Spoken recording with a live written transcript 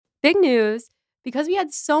Big news, because we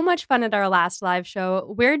had so much fun at our last live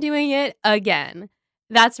show, we're doing it again.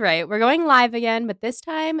 That's right, we're going live again, but this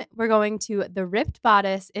time we're going to the Ripped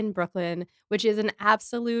Bodice in Brooklyn, which is an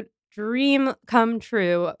absolute dream come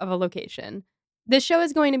true of a location. This show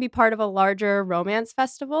is going to be part of a larger romance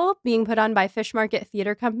festival being put on by Fish Market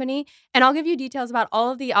Theater Company, and I'll give you details about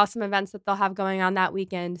all of the awesome events that they'll have going on that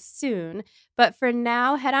weekend soon. But for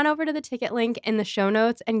now, head on over to the ticket link in the show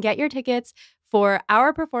notes and get your tickets for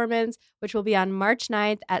our performance, which will be on March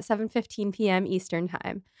 9th at 7:15 p.m. Eastern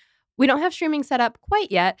Time. We don't have streaming set up quite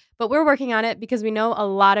yet, but we're working on it because we know a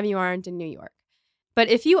lot of you aren't in New York. But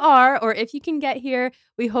if you are, or if you can get here,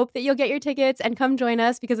 we hope that you'll get your tickets and come join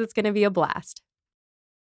us because it's going to be a blast.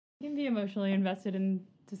 You can be emotionally invested in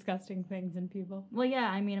disgusting things and people. Well, yeah,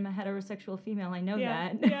 I mean, I'm a heterosexual female. I know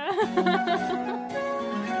that. Yeah.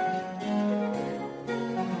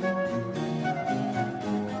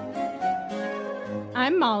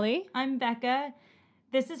 I'm Molly. I'm Becca.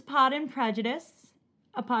 This is Pod and Prejudice,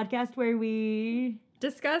 a podcast where we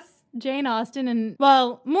discuss Jane Austen and,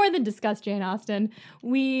 well, more than discuss Jane Austen,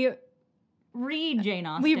 we read Jane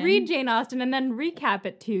Austen. We read Jane Austen and then recap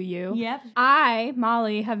it to you. Yep. I,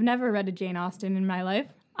 Molly, have never read a Jane Austen in my life.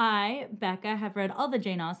 I, Becca, have read all the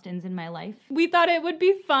Jane Austens in my life. We thought it would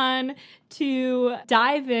be fun to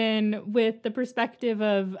dive in with the perspective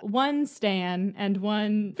of one stan and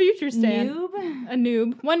one future stan. Noob? A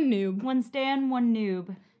noob. One noob. One stan, one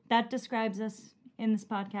noob. That describes us in this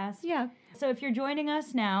podcast. Yeah. So if you're joining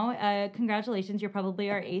us now, congratulations, you're probably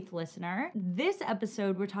our 8th listener. This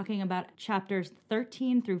episode, we're talking about chapters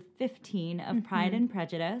 13 through 15 of Pride and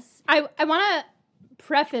Prejudice. I want to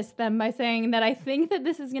preface them by saying that I think that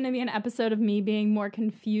this is going to be an episode of me being more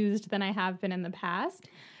confused than I have been in the past,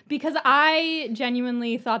 because I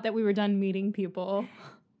genuinely thought that we were done meeting people.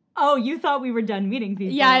 Oh, you thought we were done meeting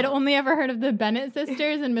people? Yeah, I'd only ever heard of the Bennet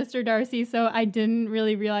sisters and Mr. Darcy, so I didn't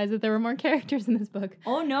really realize that there were more characters in this book.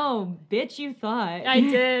 Oh no, bitch, you thought. I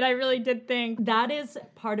did. I really did think. That is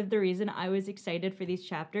part of the reason I was excited for these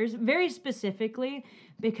chapters, very specifically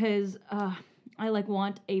because I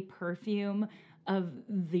want a perfume of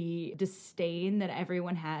the disdain that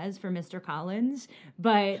everyone has for Mr. Collins,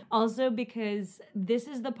 but also because this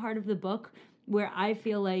is the part of the book where I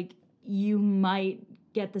feel like you might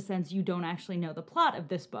get the sense you don't actually know the plot of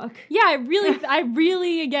this book. Yeah, I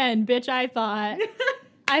really, again, bitch, I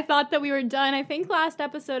thought that we were done. I think last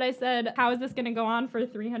episode I said, how is this going to go on for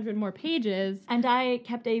 300 more pages? And I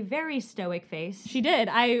kept a very stoic face. She did.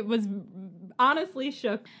 I was honestly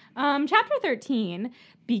shook. Chapter 13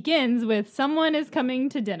 begins with Someone is Coming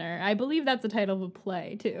to Dinner. I believe that's the title of a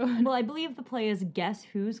play, too. Well, I believe the play is Guess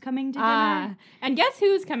Who's Coming to Dinner? And guess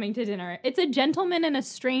who's coming to dinner? It's a gentleman and a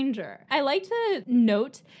stranger. I like to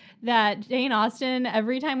note that Jane Austen,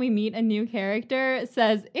 every time we meet a new character,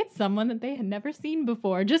 says it's someone that they had never seen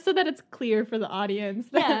before, just so that it's clear for the audience.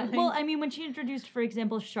 Yeah, well, I mean, when she introduced, for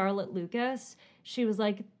example, Charlotte Lucas, she was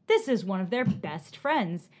like, this is one of their best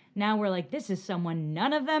friends. Now we're like, this is someone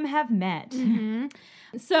none of them have met. Mm-hmm.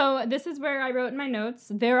 So this is where I wrote in my notes,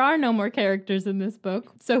 there are no more characters in this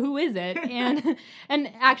book. So who is it?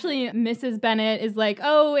 And actually, Mrs. Bennet is like,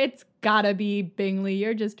 oh, it's gotta be Bingley.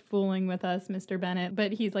 You're just fooling with us, Mr. Bennet.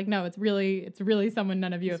 But he's like, no, it's really someone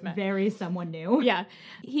none of you have met. Very someone new. Yeah.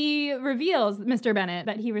 He reveals, Mr. Bennet,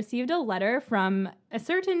 that he received a letter from a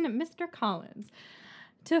certain Mr. Collins,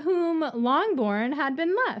 to whom Longbourn had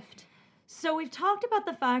been left. So we've talked about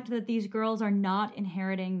the fact that these girls are not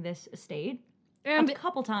inheriting this estate a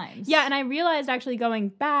couple times. Yeah, and I realized actually going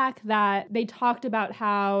back that they talked about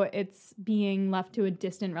how it's being left to a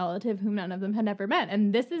distant relative whom none of them had ever met.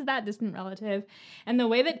 And this is that distant relative. And the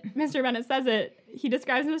way that Mr. Bennet says it, he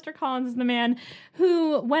describes Mr. Collins as the man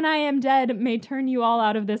who, when I am dead, may turn you all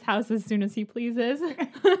out of this house as soon as he pleases,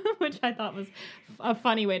 which I thought was a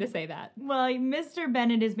funny way to say that. Well, Mr.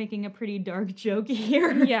 Bennet is making a pretty dark joke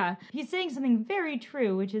here. Yeah. He's saying something very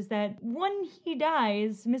true, which is that when he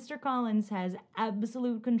dies, Mr. Collins has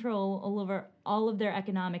absolute control over all of their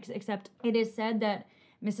economics, except it is said that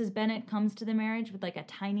Mrs. Bennet comes to the marriage with like a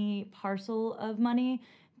tiny parcel of money,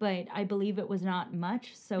 but I believe it was not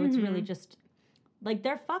much, so it's really just like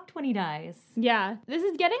they're fucked when he dies. Yeah. This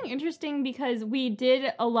is getting interesting because we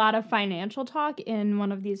did a lot of financial talk in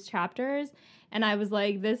one of these chapters, and I was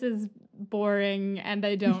like, this is boring and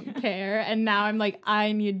I don't care. And now I'm like,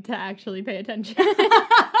 I need to actually pay attention.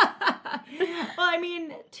 Well, I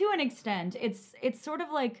mean, to an extent, it's sort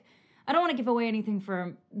of like, I don't want to give away anything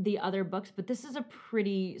for the other books, but this is a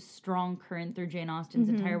pretty strong current through Jane Austen's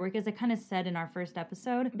entire work, as I kind of said in our first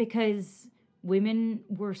episode, because women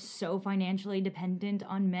were so financially dependent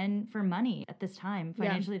on men for money at this time,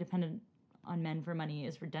 financially dependent on Men for Money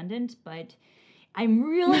is redundant, but I'm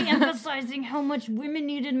really emphasizing how much women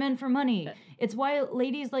needed men for money. It's why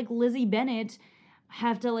ladies like Lizzie Bennett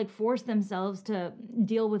have to like force themselves to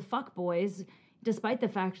deal with fuckboys despite the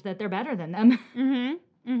fact that they're better than them.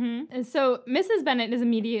 And so Mrs. Bennett is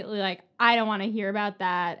immediately like, I don't want to hear about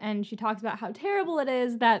that. And she talks about how terrible it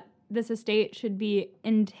is that this estate should be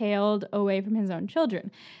entailed away from his own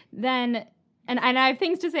children. Then, and I have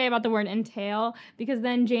things to say about the word entail, because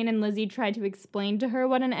then Jane and Lizzie try to explain to her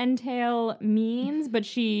what an entail means, but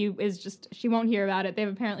she won't hear about it. They've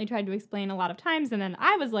apparently tried to explain a lot of times. And then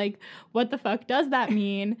I was like, what the fuck does that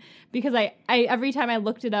mean? Because I every time I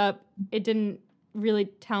looked it up, it didn't really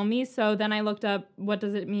tell me. So then I looked up, what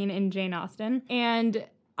does it mean in Jane Austen? And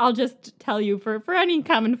I'll just tell you for any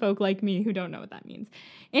common folk like me who don't know what that means.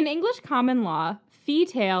 In English common law,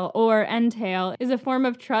 fee-tail or entail is a form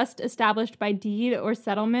of trust established by deed or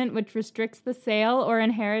settlement which restricts the sale or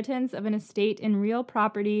inheritance of an estate in real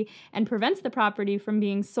property and prevents the property from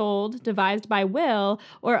being sold, devised by will,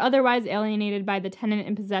 or otherwise alienated by the tenant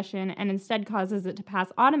in possession, and instead causes it to pass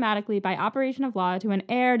automatically by operation of law to an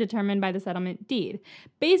heir determined by the settlement deed.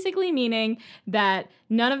 Basically meaning that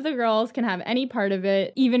none of the girls can have any part of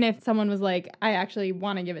it, even if someone was like, I actually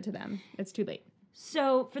want to give it to them. It's too late.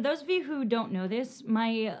 So, for those of you who don't know this,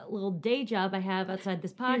 my little day job I have outside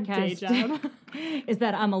this podcast is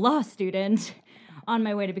that I'm a law student on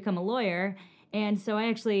my way to become a lawyer. And so I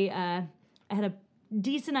actually I had a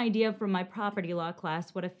decent idea from my property law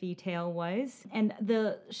class what a fee-tail was. And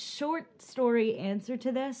the short story answer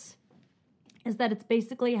to this is that it's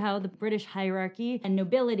basically how the British hierarchy and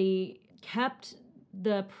nobility kept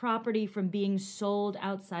the property from being sold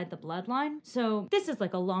outside the bloodline. So this is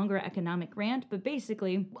like a longer economic rant, but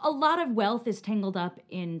basically a lot of wealth is tangled up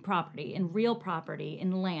in property, in real property,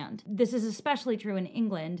 in land. This is especially true in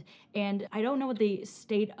England, and I don't know what the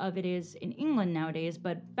state of it is in England nowadays,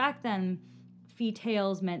 but back then,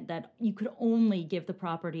 fee-tails meant that you could only give the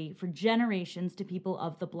property for generations to people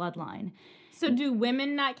of the bloodline. So do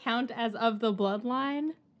women not count as of the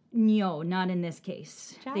bloodline? No, not in this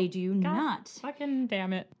case. They do God not. Fucking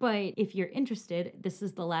damn it. But if you're interested, this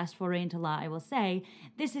is the last foray into law I will say.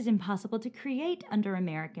 This is impossible to create under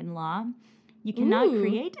American law. You cannot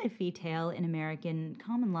create a fee-tail in American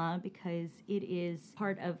common law because it is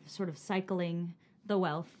part of sort of cycling the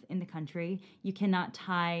wealth in the country. You cannot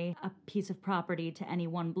tie a piece of property to any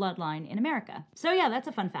one bloodline in America. So yeah, that's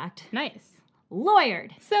a fun fact. Nice.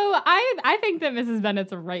 Lawyered. So I think that Mrs.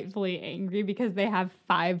 Bennett's rightfully angry because they have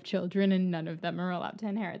 5 children and none of them are allowed to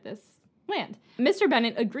inherit this land. Mr.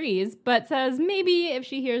 Bennett agrees, but says maybe if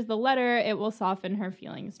she hears the letter, it will soften her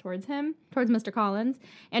feelings towards him, towards Mr. Collins.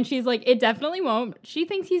 And she's like, it definitely won't. She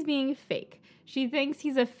thinks he's being fake. She thinks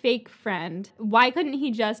he's a fake friend. Why couldn't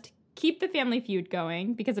he just keep the family feud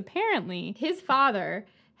going? Because apparently his father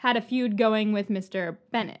had a feud going with Mr.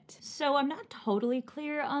 Bennett. So I'm not totally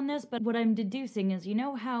clear on this, but what I'm deducing is, you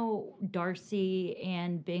know how Darcy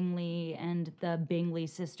and Bingley and the Bingley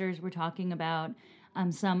sisters were talking about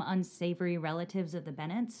some unsavory relatives of the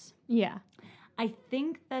Bennets? Yeah. I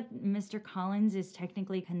think that Mr. Collins is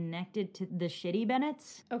technically connected to the shitty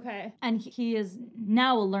Bennets. Okay. And he is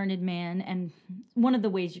now a learned man, and one of the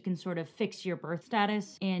ways you can sort of fix your birth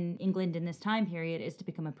status in England in this time period is to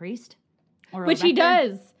become a priest. Which he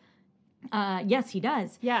does. Yes, he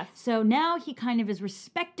does. Yes. So now he kind of is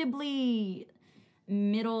respectably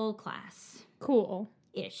middle class.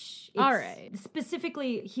 Cool-ish. All right.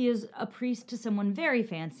 Specifically, he is a priest to someone very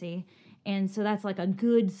fancy, and so that's like a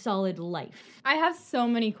good, solid life. I have so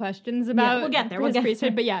many questions about we'll get there. his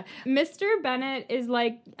priesthood, but yeah. Mr. Bennett is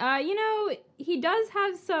like, he does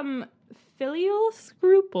have some filial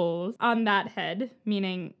scruples on that head,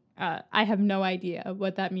 meaning... I have no idea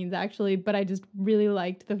what that means actually, but I just really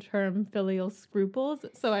liked the term filial scruples,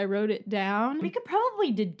 so I wrote it down. We could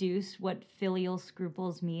probably deduce what filial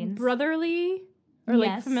scruples means. Brotherly? Or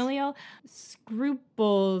Yes. like familial?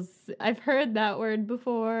 Scruples. I've heard that word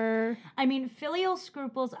before. I mean, filial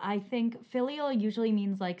scruples, I think filial usually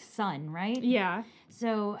means like son, right? Yeah.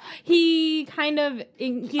 So he kind of...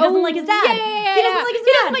 he doesn't like his dad. Yeah. He doesn't like his dad.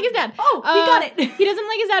 He doesn't like his dad. Oh, we got it. He doesn't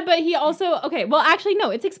like his dad, but he also... Okay, well, actually, no,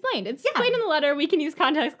 it's explained. It's explained in the letter. We can use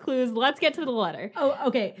context clues. Let's get to the letter. Oh,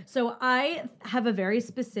 okay. So I have a very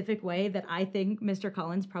specific way that I think Mr.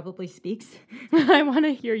 Collins probably speaks. I want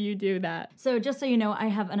to hear you do that. So just so you know, I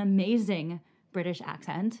have an amazing British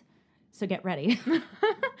accent. So get ready.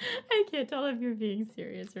 I can't tell if you're being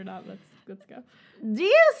serious or not. That's Let's go.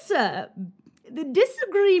 Dear sir, the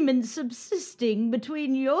disagreement subsisting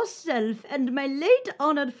between yourself and my late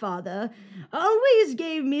honored father always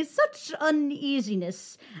gave me such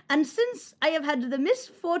uneasiness, and since I have had the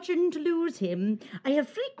misfortune to lose him, I have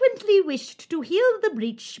frequently wished to heal the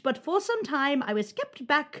breach, but for some time I was kept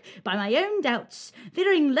back by my own doubts,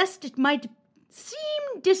 fearing lest it might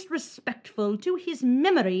seem disrespectful to his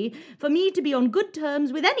memory for me to be on good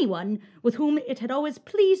terms with anyone with whom it had always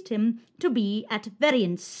pleased him to be at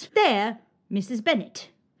variance. There, Mrs. Bennet.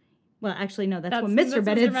 Well, actually, no, that's what Mr.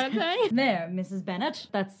 Bennet's saying. There, Mrs. Bennet.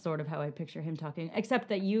 That's sort of how I picture him talking, except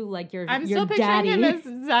that you, like, your I'm your still picturing daddy. him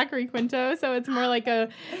as Zachary Quinto, so it's more like a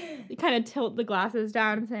kind of tilt the glasses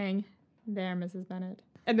down and saying, there, Mrs. Bennet.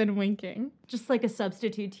 And then winking. Just like a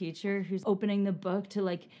substitute teacher who's opening the book to,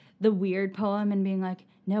 like, the weird poem and being like,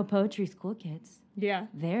 no, poetry's cool, kids. Yeah,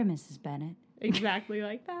 There, Mrs. Bennet. exactly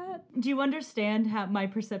like that. Do you understand how my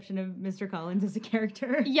perception of Mr. Collins as a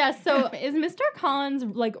character? Yes, so is Mr. Collins,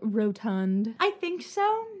 like, rotund? I think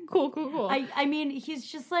so. Cool. I mean, he's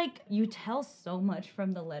just like, you tell so much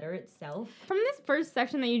from the letter itself. From this first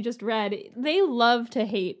section that you just read, they love to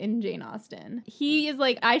hate in Jane Austen. He is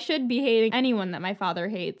like, I should be hating anyone that my father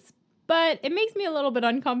hates, but it makes me a little bit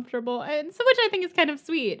uncomfortable, and so which I think is kind of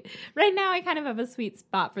sweet. Right now, I kind of have a sweet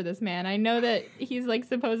spot for this man. I know that he's like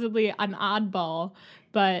supposedly an oddball,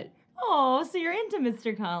 but Oh, so you're into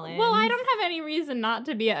Mr. Collins. well, I don't have any reason not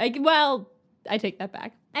to be. Like, well, I take that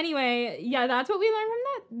back. Anyway, yeah, that's what we learned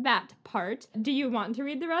from that part. Do you want to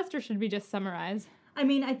read the rest, or should we just summarize? I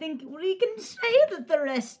mean, I think we can say that the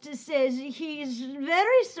rest says he's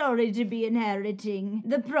very sorry to be inheriting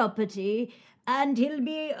the property, and he'll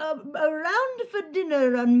be around for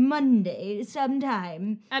dinner on Monday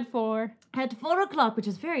sometime At 4. at 4 o'clock, which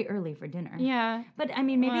is very early for dinner. Yeah. But I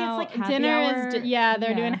mean, maybe Well, it's like happy dinner hour. is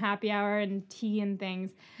they're doing happy hour and tea and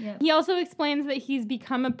things. Yeah. He also explains that he's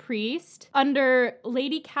become a priest under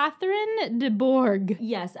Lady Catherine de Bourgh.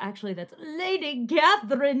 Yes, actually, that's Lady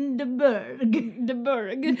Catherine de Bourgh. De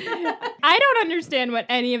Bourgh. I don't understand what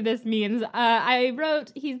any of this means. I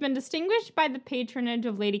wrote, he's been distinguished by the patronage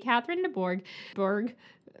of Lady Catherine de Bourgh,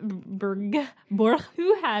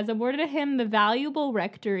 who has awarded him the valuable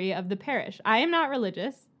rectory of the parish. I am not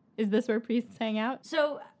religious. Is this where priests hang out?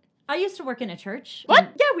 So, I used to work in a church.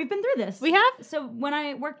 What? Yeah, we've been through this. We have? So when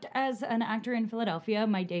I worked as an actor in Philadelphia,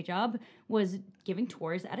 my day job was giving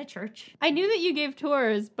tours at a church. I knew that you gave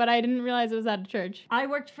tours, but I didn't realize it was at a church. I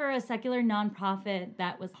worked for a secular nonprofit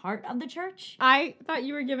that was part of the church. I thought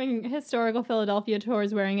you were giving historical Philadelphia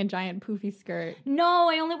tours wearing a giant poofy skirt. No,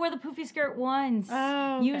 I only wore the poofy skirt once.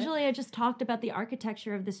 Oh, okay. Usually I just talked about the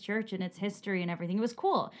architecture of this church and its history and everything. It was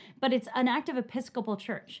cool. But it's an active Episcopal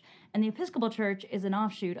church. And the Episcopal Church is an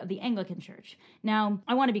offshoot of the Anglican Church. Now,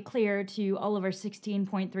 I want to be clear to all of our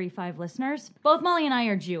 16.35 listeners. Both Molly and I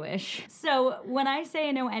are Jewish. So when I say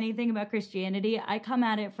I know anything about Christianity, I come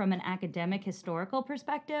at it from an academic historical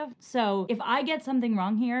perspective. So if I get something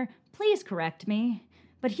wrong here, please correct me.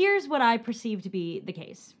 But here's what I perceive to be the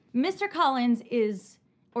case. Mr. Collins is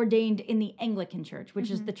ordained in the Anglican Church, which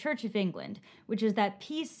is the Church of England, which is that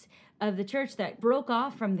piece of the church that broke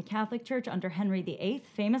off from the Catholic Church under Henry VIII,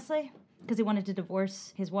 famously, because he wanted to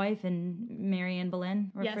divorce his wife and marry Anne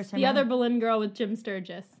Boleyn. Yes, the other Boleyn girl with Jim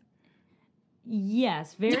Sturgis.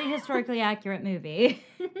 Yes, very historically accurate movie.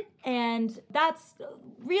 And that's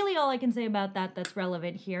really all I can say about that that's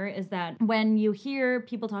relevant here, is that when you hear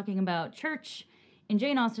people talking about church in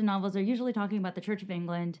Jane Austen novels, they're usually talking about the Church of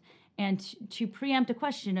England. And to preempt a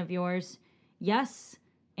question of yours, yes,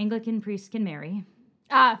 Anglican priests can marry.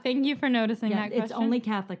 Ah, thank you for noticing Yeah, that question. it's only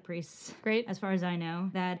Catholic priests, Great. as far as I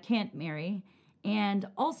know, that can't marry. And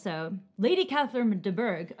also, Lady Catherine de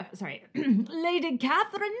Bourgh, Lady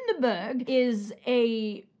Catherine de Bourgh is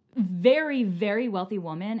a very, very wealthy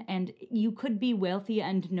woman, and you could be wealthy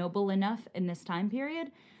and noble enough in this time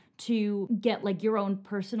period to get, like, your own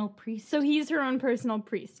personal priest. So he's her own personal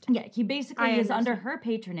priest. Yeah, he basically I is under understand. her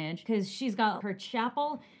patronage, because she's got her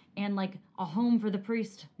chapel and, like, a home for the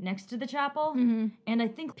priest next to the chapel. Mm-hmm. And I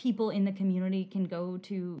think people in the community can go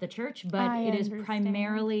to the church, but I it is understand.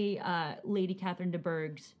 primarily Lady Catherine de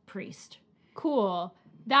Bourgh's priest. Cool.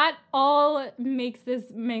 That all makes this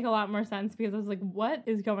make a lot more sense, because I was like, what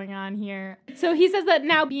is going on here? So he says that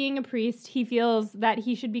now being a priest, he feels that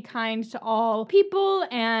he should be kind to all people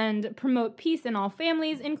and promote peace in all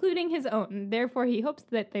families, including his own. Therefore, he hopes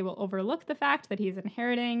that they will overlook the fact that he's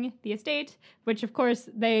inheriting the estate, which of course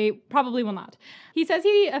they probably will not. He says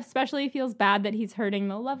he especially feels bad that he's hurting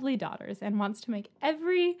the lovely daughters and wants to make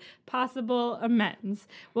every possible amends.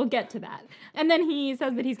 We'll get to that. And then he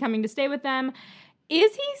says that he's coming to stay with them.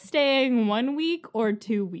 Is he staying 1 week or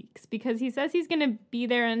 2 weeks? Because he says he's going to be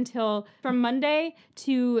there until from Monday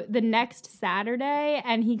to the next Saturday,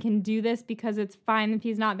 and he can do this because it's fine if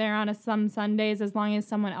he's not there on some Sundays as long as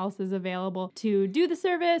someone else is available to do the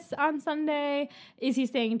service on Sunday. Is he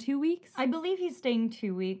staying 2 weeks? I believe he's staying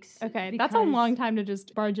 2 weeks. Okay, that's a long time to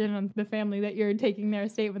just barge in on the family that you're taking their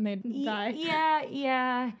estate when they die.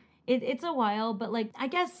 Yeah. It's a while, but like, I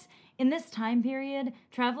guess in this time period,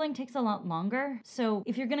 traveling takes a lot longer. So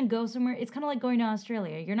if you're going to go somewhere, it's kind of like going to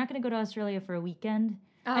Australia. You're not going to go to Australia for a weekend.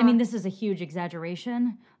 I mean, this is a huge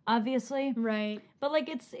exaggeration, obviously. Right. But like,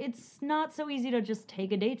 it's not so easy to just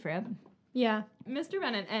take a day trip. Yeah. Mr.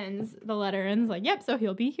 Bennett the letter ends like, yep, so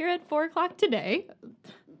he'll be here at 4:00 today.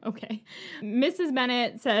 Okay. Mrs.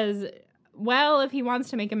 Bennett says, well, if he wants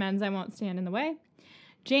to make amends, I won't stand in the way.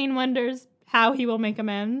 Jane wonders how he will make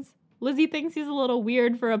amends. Lizzie thinks he's a little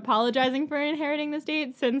weird for apologizing for inheriting the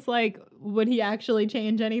estate, since, like, would he actually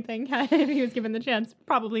change anything if he was given the chance?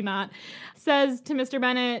 Probably not. Says to Mr.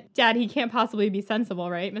 Bennett, Dad, he can't possibly be sensible,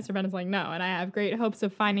 right? Mr. Bennett's like, no, and I have great hopes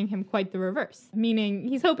of finding him quite the reverse. Meaning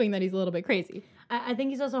he's hoping that he's a little bit crazy. I think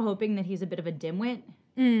he's also hoping that he's a bit of a dimwit.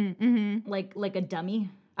 Like a dummy.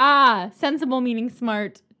 Sensible meaning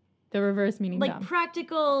smart, the reverse meaning like dumb.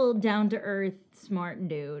 Practical, down-to-earth, smart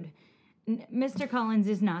dude. Mr. Collins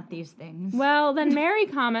is not these things. Well, then Mary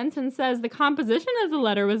comments and says the composition of the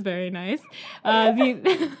letter was very nice.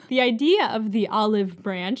 The idea of the olive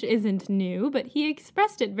branch isn't new, but he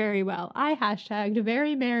expressed it very well. I hashtagged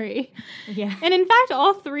very Mary. Yeah. And in fact,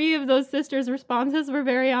 all 3 of those sisters' responses were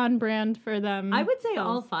very on brand for them. I would say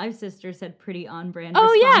all 5 sisters had pretty on brand Oh,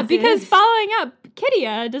 responses. yeah, because following up,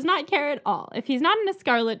 Kittia does not care at all. If he's not in a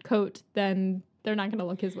scarlet coat, then they're not going to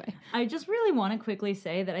look his way. I just really want to quickly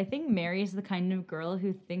say that I think Mary's the kind of girl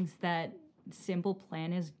who thinks that Simple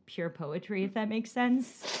Plan is pure poetry, if that makes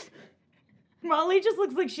sense. Molly just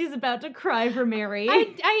looks like she's about to cry for Mary.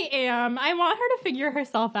 I am. I want her to figure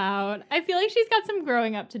herself out. I feel like she's got some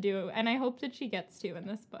growing up to do, and I hope that she gets to in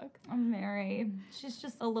this book. Oh, Mary. She's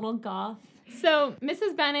just a little goth. So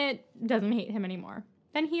Mrs. Bennett doesn't hate him anymore.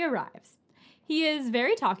 Then he arrives. He is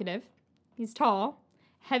very talkative. He's tall.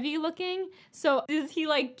 Heavy looking. So is he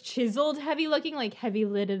like chiseled heavy looking, like heavy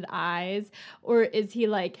lidded eyes, or is he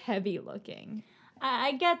like heavy looking?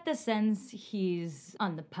 I get the sense he's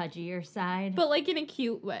on the pudgier side. But like in a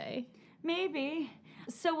cute way. Maybe.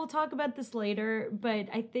 So we'll talk about this later, but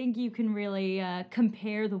I think you can really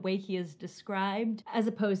compare the way he is described as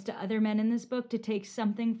opposed to other men in this book to take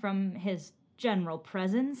something from his general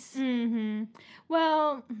presence.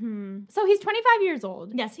 Well, so he's 25 years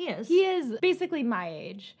old. Yes, he is. He is basically my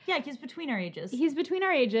age. Yeah, he's between our ages. He's between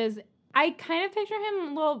our ages. I kind of picture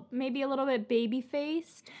him maybe a little bit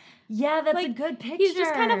baby-faced. Yeah, that's like, a good picture. He's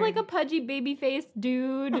just kind of like a pudgy baby-faced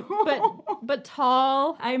dude, but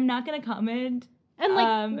tall. I'm not gonna comment. And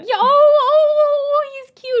like, he's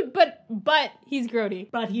cute, but he's grody.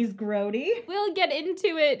 But he's grody. We'll get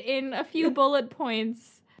into it in a few bullet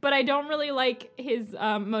points. But I don't really like his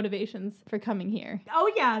motivations for coming here.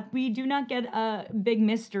 Oh, yeah. We do not get a big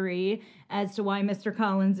mystery as to why Mr.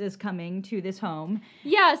 Collins is coming to this home.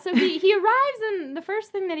 Yeah, so he arrives, and the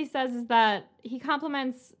first thing that he says is that he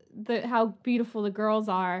compliments how beautiful the girls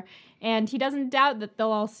are, and he doesn't doubt that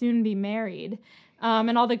they'll all soon be married.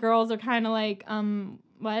 And all the girls are kind of like,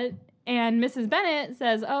 what? And Mrs. Bennett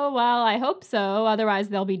says, oh, well, I hope so. Otherwise,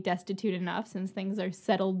 they'll be destitute enough since things are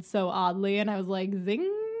settled so oddly. And I was like,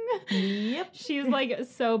 zing. Yep. She's like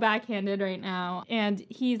so backhanded right now. And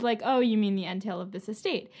he's like, oh, you mean the entail of this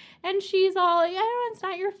estate? And she's all like, it's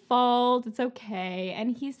not your fault. It's okay.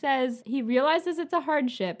 And he says he realizes it's a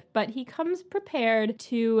hardship, but he comes prepared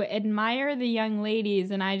to admire the young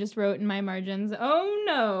ladies. And I just wrote in my margins, oh,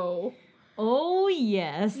 no. Oh,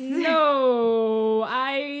 yes. No,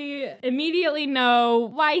 I immediately know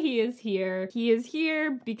why he is here. He is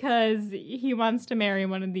here because he wants to marry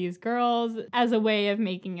one of these girls as a way of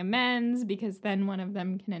making amends, because then one of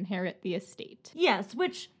them can inherit the estate. Yes,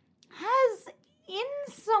 which has, in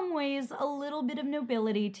some ways, a little bit of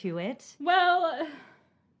nobility to it. Well,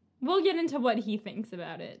 we'll get into what he thinks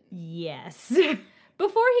about it. Yes.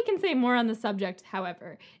 Before he can say more on the subject,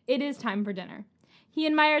 however, it is time for dinner. He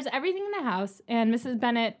admires everything in the house, and Mrs.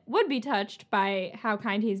 Bennett would be touched by how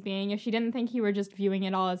kind he's being if she didn't think he were just viewing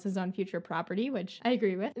it all as his own future property, which I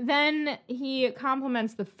agree with. Then he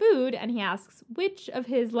compliments the food, and he asks which of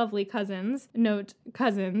his lovely cousins, note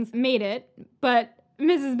cousins, made it, but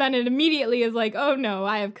Mrs. Bennett immediately is like, oh no,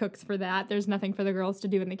 I have cooks for that. There's nothing for the girls to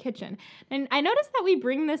do in the kitchen. And I noticed that we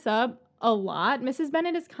bring this up a lot. Mrs.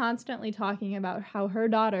 Bennett is constantly talking about how her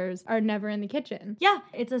daughters are never in the kitchen. Yeah,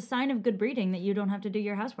 it's a sign of good breeding that you don't have to do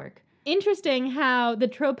your housework. interesting how the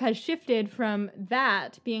trope has shifted from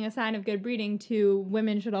that being a sign of good breeding to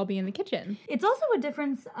women should all be in the kitchen. It's also a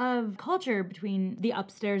difference of culture between the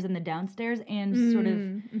upstairs and the downstairs, and sort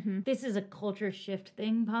of, this is a culture shift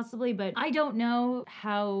thing possibly, but I don't know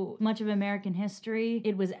how much of American history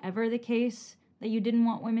it was ever the case that you didn't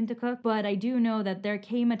want women to cook, but I do know that there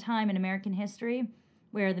came a time in American history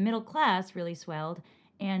where the middle class really swelled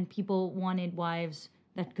and people wanted wives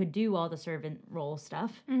that could do all the servant role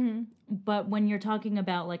stuff. But when you're talking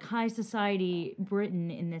about like high society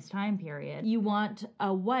Britain in this time period, you want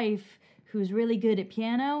a wife who's really good at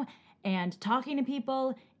piano and talking to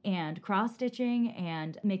people and cross-stitching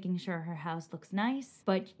and making sure her house looks nice,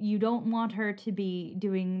 but you don't want her to be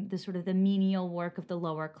doing the sort of the menial work of the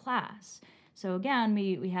lower class. So again,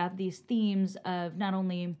 we have these themes of not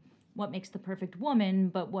only what makes the perfect woman,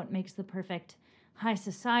 but what makes the perfect high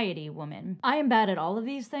society woman. I am bad at all of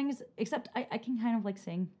these things, except I can kind of like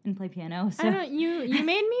sing and play piano. So. I don't, you made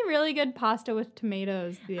me really good pasta with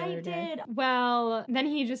tomatoes the other day. I did. Well, then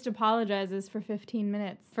he just apologizes for 15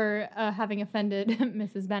 minutes for having offended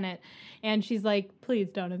Mrs. Bennet. And she's like, please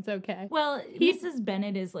don't, it's okay. Well, Mrs.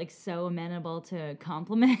 Bennet is like so amenable to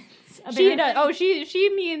compliments. She does. Oh,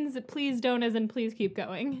 she means please don't as in please keep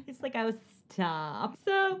going. It's like I was stop.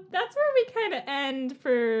 So that's where we kind of end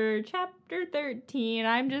for chapter 13.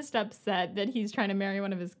 I'm just upset that he's trying to marry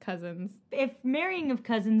one of his cousins. If marrying of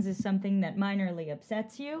cousins is something that minorly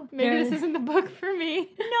upsets you, maybe this isn't the book for me.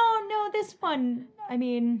 No, this one, I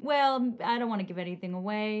mean, well, I don't want to give anything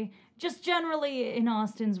away. Just generally in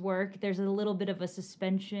Austen's work, there's a little bit of a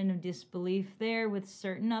suspension of disbelief there with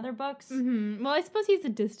certain other books. Well, I suppose he's a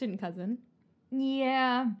distant cousin.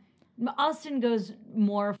 Yeah. Austen goes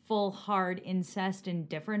more full hard incest in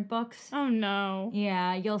different books. Oh no.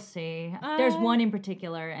 Yeah, you'll see. There's one in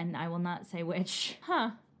particular, and I will not say which.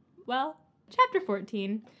 Well, chapter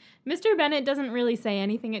 14. Mr. Bennet doesn't really say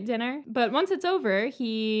anything at dinner, but once it's over,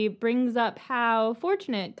 he brings up how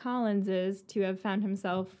fortunate Collins is to have found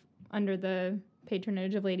himself under the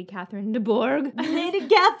patronage of Lady Catherine de Bourgh. Lady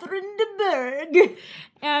Catherine de Bourgh!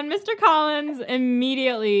 And Mr. Collins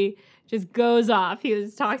immediately just goes off. He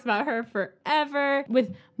just talks about her forever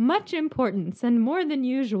with much importance and more than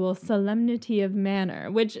usual solemnity of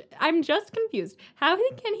manner, which I'm just confused. How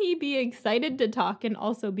can he be excited to talk and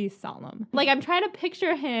also be solemn? Like, I'm trying to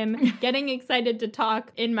picture him getting excited to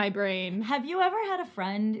talk in my brain. Have you ever had a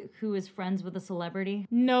friend who is friends with a celebrity?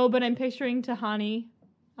 No, but I'm picturing Tahani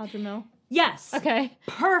Al-Jamil. Yes. Okay.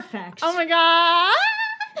 Perfect. Oh my god!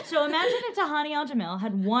 So imagine if Tahani Al-Jamil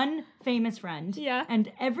had one famous friend, Yeah. and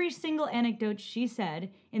every single anecdote she said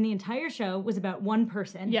in the entire show was about one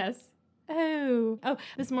person. Yes. Oh,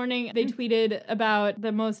 this morning they tweeted about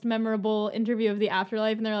the most memorable interview of the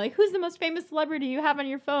afterlife, and they're like, who's the most famous celebrity you have on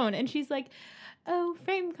your phone? And she's like, oh,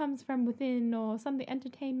 fame comes from within, or something,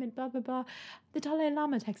 entertainment, blah, blah, blah. The Dalai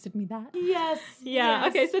Lama texted me that. Yes. Yeah, yes.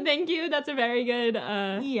 okay, so thank you. That's a very good,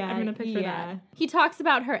 I'm gonna picture that. He talks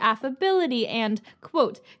about her affability and,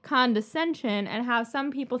 quote, condescension, and how some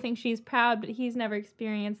people think she's proud, but he's never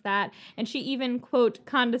experienced that. And she even, quote,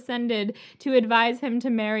 condescended to advise him to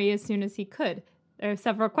marry as soon as he could. There are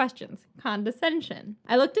several questions. Condescension.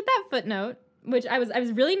 I looked at that footnote, which I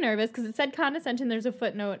was really nervous because it said condescension, there's a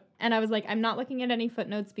footnote, and I was like, I'm not looking at any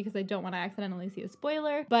footnotes because I don't want to accidentally see a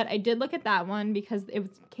spoiler, but I did look at that one because it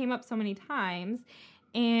came up so many times,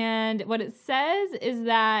 and what it says is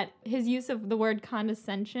that his use of the word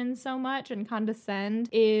condescension so much, and condescend,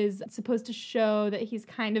 is supposed to show that he's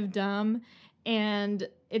kind of dumb, and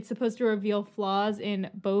it's supposed to reveal flaws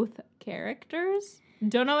in both characters.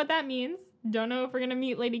 Don't know what that means. Don't know if we're going to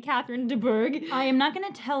meet Lady Catherine de Bourgh. I am not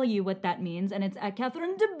going to tell you what that means, and it's at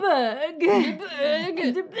Catherine de Bourgh. De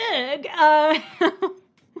Bourgh.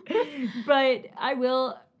 But I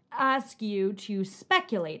will ask you to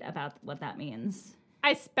speculate about what that means.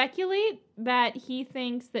 I speculate that he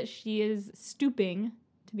thinks that she is stooping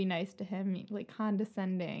to be nice to him, like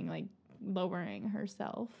condescending, like lowering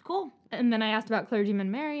herself. Cool. And then I asked about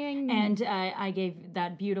clergymen marrying. And I gave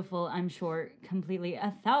that beautiful, I'm sure, completely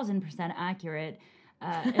 1,000% accurate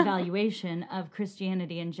evaluation of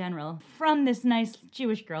Christianity in general from this nice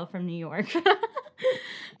Jewish girl from New York.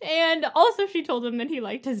 And also she told him that he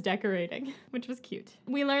liked his decorating, which was cute.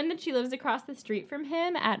 We learned that she lives across the street from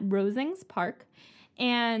him at Rosings Park,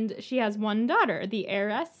 and she has one daughter, the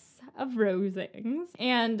heiress of Rosings,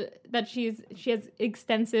 and that she has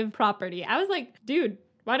extensive property. I was like, dude,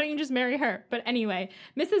 why don't you just marry her? But anyway,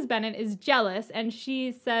 Mrs. Bennet is jealous, and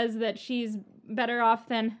she says that she's better off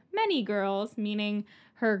than many girls, meaning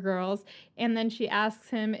her girls, and then she asks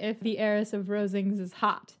him if the heiress of Rosings is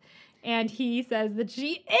hot. And he says that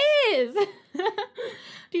she is.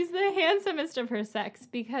 She's the handsomest of her sex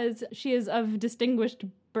because she is of distinguished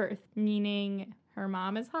birth, meaning her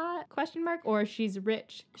mom is hot, ? Or she's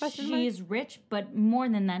rich, ? She's rich, but more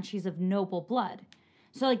than that, she's of noble blood.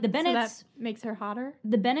 So, like, the Bennets... So that makes her hotter?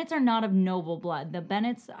 The Bennets are not of noble blood. The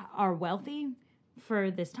Bennets are wealthy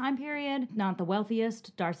for this time period. Not the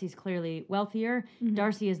wealthiest. Darcy's clearly wealthier. Mm-hmm.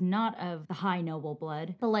 Darcy is not of the high noble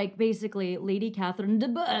blood. But, like, basically, Lady Catherine de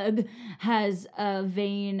Bourgh has a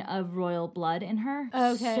vein of royal blood in her.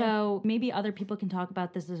 Okay. So maybe other people can talk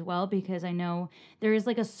about this as well, because I know there is,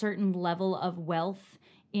 like, a certain level of wealth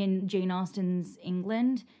in Jane Austen's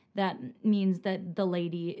England that means that the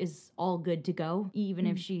lady is all good to go, even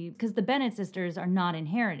if she... Because the Bennet sisters are not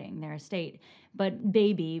inheriting their estate, but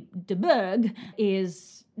baby de Bourgh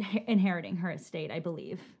is inheriting her estate, I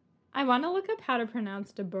believe. I want to look up how to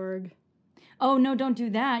pronounce de Bourgh. Oh, no, don't do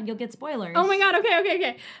that. You'll get spoilers. Oh my god,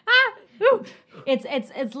 okay. Ah! Ooh. It's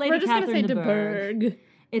Lady We're just Catherine going to say de de Bourgh. Bourgh.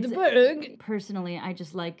 It's De Bourgh. Personally, I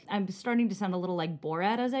just like... I'm starting to sound a little like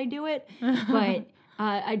Borat as I do it, but...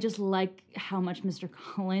 I just like how much Mr.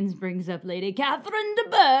 Collins brings up Lady Catherine de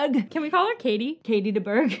Bourgh. Can we call her Katie? Katie de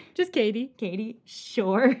Bourgh. Just Katie. Katie,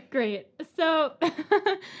 sure. Great. So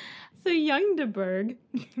young de Bourgh,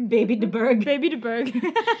 Baby de Bourgh. baby de Bourgh,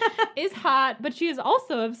 is hot, but she is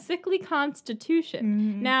also of sickly constitution.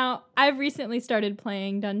 Mm-hmm. Now, I've recently started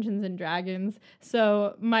playing Dungeons and Dragons,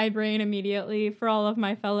 so my brain immediately, for all of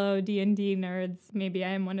my fellow D&D nerds, maybe I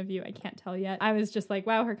am one of you, I can't tell yet, I was just like,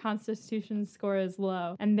 wow, her constitution score is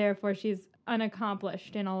low, and therefore she's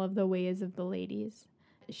unaccomplished in all of the ways of the ladies.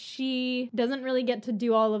 She doesn't really get to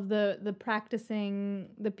do all of the practicing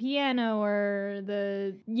the piano or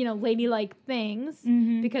the, ladylike things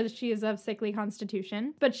because she is of sickly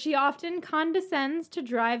constitution. But she often condescends to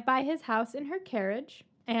drive by his house in her carriage.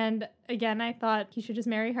 And again, I thought he should just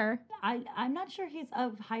marry her. I'm not sure he's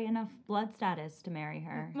of high enough blood status to marry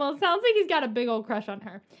her. Well, it sounds like he's got a big old crush on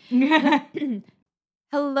her.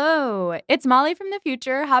 Hello, it's Molly from the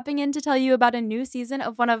future hopping in to tell you about a new season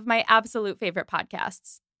of one of my absolute favorite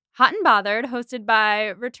podcasts. Hot and Bothered, hosted by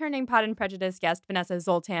returning Pod and Prejudice guest Vanessa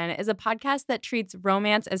Zoltan, is a podcast that treats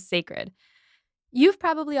romance as sacred. You've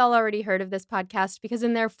probably all already heard of this podcast because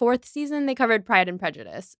in their 4th season, they covered Pride and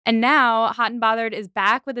Prejudice. And now, Hot and Bothered is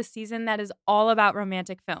back with a season that is all about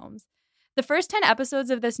romantic films. The first 10 episodes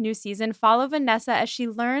of this new season follow Vanessa as she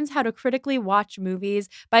learns how to critically watch movies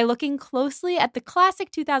by looking closely at the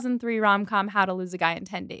classic 2003 rom-com How to Lose a Guy in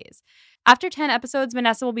 10 Days. After 10 episodes,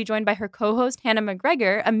 Vanessa will be joined by her co-host Hannah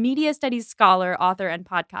McGregor, a media studies scholar, author, and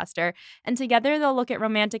podcaster, and together they'll look at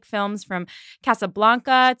romantic films from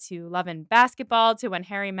Casablanca to Love and Basketball to When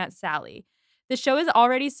Harry Met Sally. The show is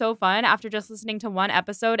already so fun after just listening to one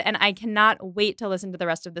episode, and I cannot wait to listen to the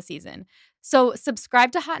rest of the season. So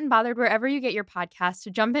subscribe to Hot and Bothered wherever you get your podcasts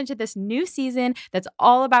to jump into this new season that's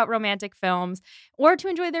all about romantic films, or to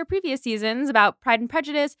enjoy their previous seasons about Pride and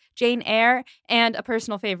Prejudice, Jane Eyre, and a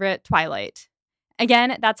personal favorite, Twilight.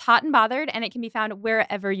 Again, that's Hot and Bothered, and it can be found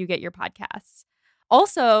wherever you get your podcasts.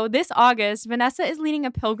 Also, this August, Vanessa is leading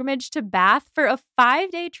a pilgrimage to Bath for a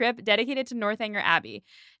 5-day trip dedicated to Northanger Abbey.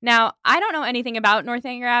 Now, I don't know anything about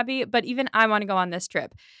Northanger Abbey, but even I want to go on this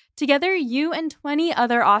trip. Together, you and 20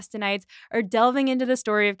 other Austenites are delving into the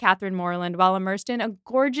story of Catherine Morland while immersed in a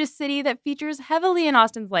gorgeous city that features heavily in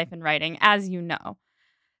Austen's life and writing, as you know.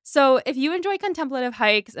 So if you enjoy contemplative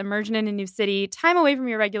hikes, immersion in a new city, time away from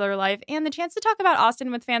your regular life, and the chance to talk about Austen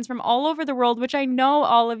with fans from all over the world, which I know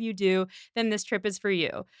all of you do, then this trip is for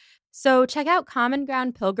you. So check out Common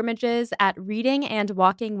Ground Pilgrimages at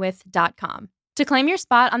readingandwalkingwith.com. To claim your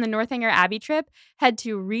spot on the Northanger Abbey trip, head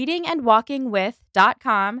to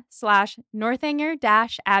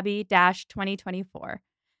readingandwalkingwith.com/Northanger-Abbey-2024.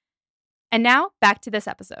 And now, back to this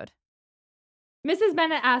episode. Mrs.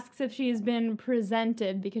 Bennet asks if she's been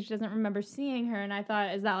presented because she doesn't remember seeing her, and I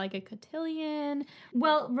thought, is that like a cotillion?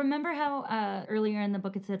 Well, remember how earlier in the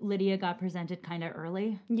book it said Lydia got presented kind of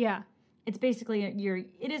early? Yeah. It's basically,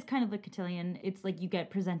 it is kind of a cotillion. It's like you get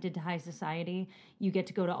presented to high society. You get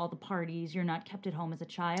to go to all the parties. You're not kept at home as a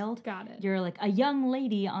child. Got it. You're like a young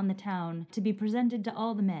lady on the town to be presented to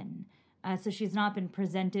all the men. So she's not been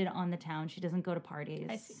presented on the town. She doesn't go to parties.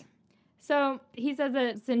 I see. So he says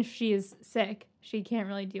that since she's sick, she can't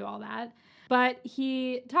really do all that. But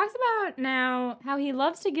he talks about now how he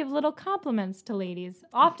loves to give little compliments to ladies,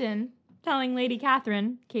 often telling Lady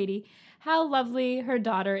Catherine, Katie, how lovely her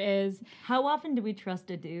daughter is. How often do we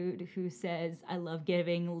trust a dude who says, I love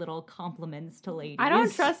giving little compliments to ladies? I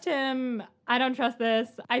don't trust him. I don't trust this.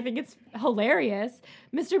 I think it's hilarious.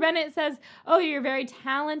 Mr. Bennet says, oh, you're very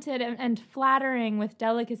talented and flattering with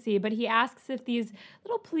delicacy, but he asks if these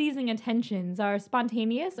little pleasing attentions are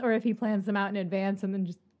spontaneous or if he plans them out in advance and then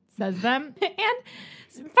just says them. And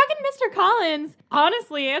fucking Mr. Collins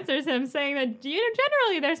honestly answers him saying that,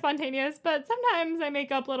 generally they're spontaneous, but sometimes I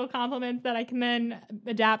make up little compliments that I can then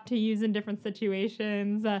adapt to use in different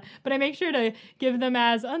situations. But I make sure to give them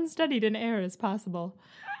as unstudied an air as possible.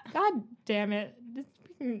 God damn it.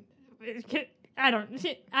 I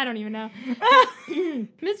don't even know.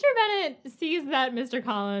 Mr. Bennet sees that Mr.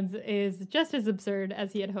 Collins is just as absurd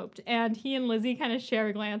as he had hoped, and he and Lizzie kind of share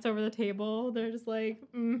a glance over the table. They're just like,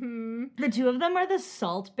 The two of them are the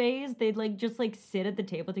Salt Bays. They just sit at the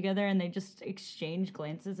table together and they just exchange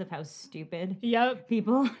glances of how stupid Yep.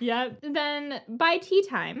 people. Yep. Then by tea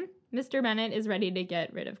time, Mr. Bennet is ready to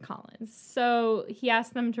get rid of Collins. So he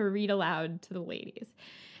asks them to read aloud to the ladies.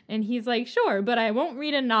 And he's like, sure, but I won't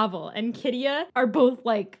read a novel. And Kittia are both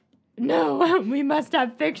like, no, we must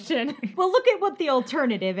have fiction. Well, look at what the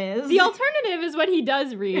alternative is. The alternative is what he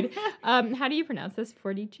does read. How do you pronounce this?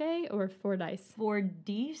 Fordice or Fordyce?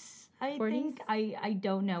 Fordyce, I Fordyce? think. I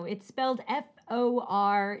don't know. It's spelled Fordyce.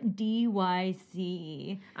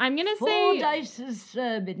 I'm going to say Fordyce's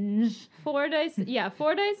Sermons.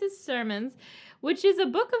 Fordyce's Sermons, which is a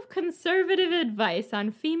book of conservative advice on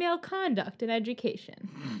female conduct and education.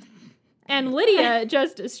 And Lydia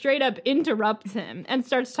just straight up interrupts him and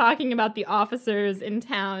starts talking about the officers in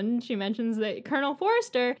town. She mentions that Colonel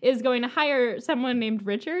Forrester is going to hire someone named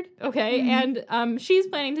Richard, okay? Mm-hmm. And she's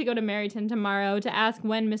planning to go to Meryton tomorrow to ask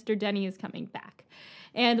when Mr. Denny is coming back.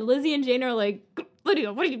 And Lizzie and Jane are like,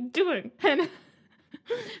 Lydia, what are you doing? And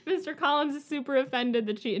Mr. Collins is super offended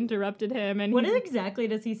that she interrupted him. And what exactly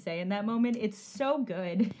does he say in that moment? It's so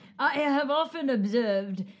good. I have often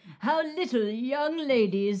observed how little young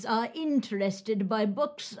ladies are interested by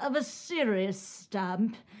books of a serious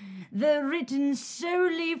stamp. They're written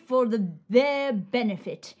solely for their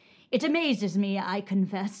benefit. It amazes me, I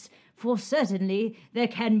confess, for certainly there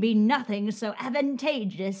can be nothing so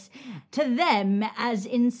advantageous to them as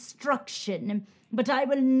instruction. But I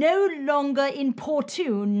will no longer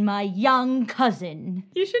importune my young cousin.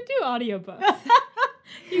 You should do audiobooks.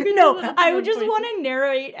 No, I would just want to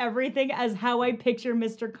narrate everything as how I picture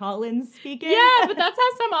Mr. Collins speaking. Yeah, but that's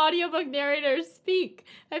how some audiobook narrators speak.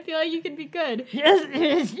 I feel like you could be good.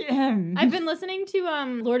 Yes. I've been listening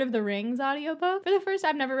to Lord of the Rings audiobook for the first time.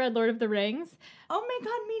 I've never read Lord of the Rings. Oh my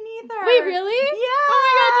god, me neither. Wait, really? Yeah. Oh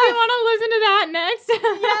my god, do you want to listen to that next?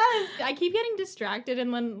 Yes. I keep getting distracted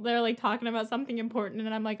and when they're like talking about something important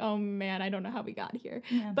and I'm like, oh man, I don't know how we got here.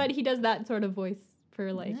 Yeah. But he does that sort of voice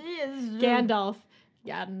for like Gandalf.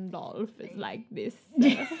 Gandalf is like this.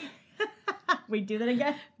 Wait, do that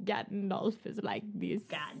again. Gandalf is like this.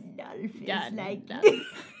 Gandalf is like this.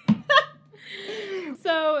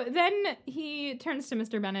 So then he turns to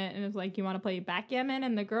Mr. Bennet and is like, you want to play backgammon?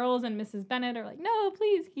 And the girls and Mrs. Bennet are like, no,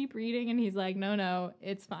 please keep reading. And he's like, no,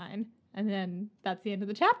 it's fine. And then that's the end of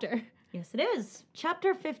the chapter. Yes, it is.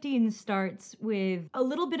 Chapter 15 starts with a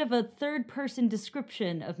little bit of a third-person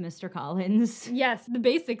description of Mr. Collins. Yes, the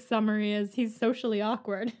basic summary is he's socially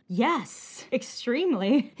awkward. Yes,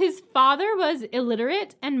 extremely. His father was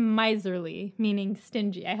illiterate and miserly, meaning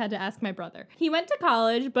stingy. I had to ask my brother. He went to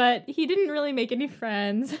college, but he didn't really make any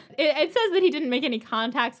friends. It says that he didn't make any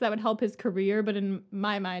contacts that would help his career, but in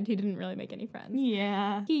my mind, he didn't really make any friends.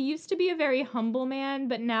 Yeah. He used to be a very humble man,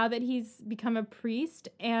 but now that he's become a priest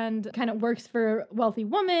and kind of works for a wealthy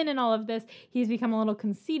woman and all of this, he's become a little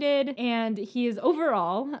conceited, and he is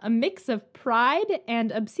overall a mix of pride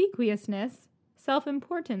and obsequiousness,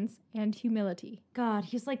 self-importance, and humility. God,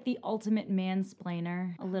 he's like the ultimate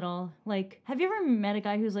mansplainer, a little. Like, have you ever met a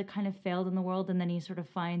guy who's like kind of failed in the world and then he sort of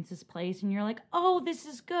finds his place and you're like, oh, this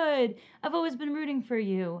is good. I've always been rooting for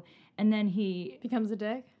you. And then he becomes a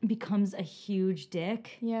dick? Becomes a huge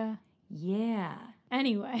dick. Yeah. Yeah.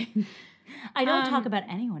 Anyway. I don't talk about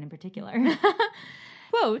anyone in particular.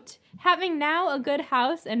 Quote, having now a good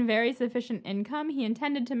house and very sufficient income, he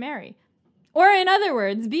intended to marry. Or in other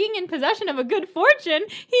words, being in possession of a good fortune,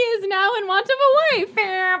 he is now in want of a wife.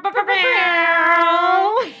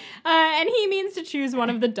 And he means to choose one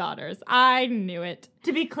of the daughters. I knew it.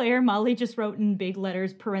 To be clear, Molly just wrote in big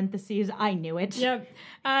letters, parentheses, I knew it. Yep.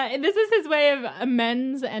 This is his way of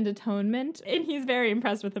amends and atonement, and he's very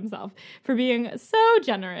impressed with himself for being so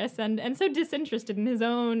generous and so disinterested in his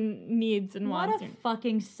own needs and wants. What a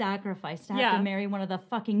fucking sacrifice to have to marry one of the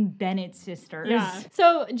fucking Bennett sisters. Yeah.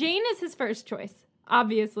 So Jane is his first choice.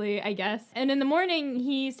 Obviously, I guess. And in the morning,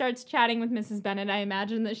 he starts chatting with Mrs. Bennett. I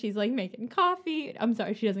imagine that she's like making coffee. I'm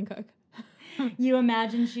sorry, she doesn't cook. You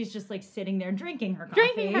imagine she's just like sitting there drinking her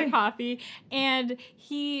coffee. And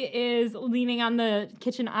he is leaning on the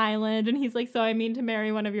kitchen island and he's like, so I mean to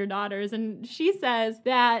marry one of your daughters. And she says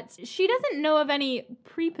that she doesn't know of any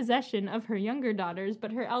prepossession of her younger daughters,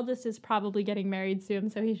 but her eldest is probably getting married soon,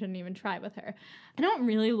 so he shouldn't even try with her. I don't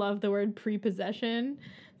really love the word prepossession.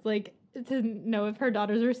 It's like, to know if her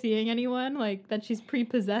daughters are seeing anyone, like that she's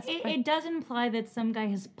prepossessed. It does imply that some guy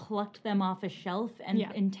has plucked them off a shelf and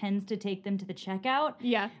intends to take them to the checkout.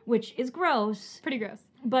 Yeah. Which is gross. Pretty gross.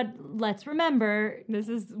 But let's remember, this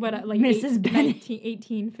is what, like Mrs. Bennett.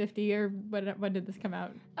 1850 or when did this come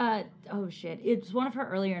out? Oh shit. It's one of her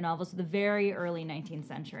earlier novels, the very early 19th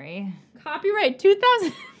century. Copyright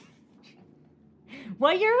 2000.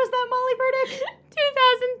 What year was that, Molly Burdick?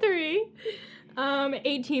 2003.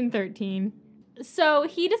 1813. So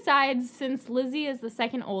he decides, since Lizzie is the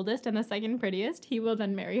second oldest and the second prettiest, he will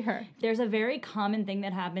then marry her. There's a very common thing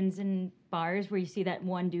that happens in bars where you see that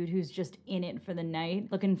one dude who's just in it for the night,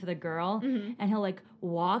 looking for the girl, and he'll like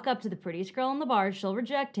walk up to the prettiest girl in the bar, she'll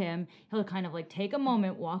reject him, he'll kind of like take a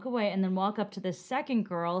moment, walk away, and then walk up to the second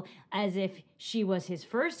girl as if she was his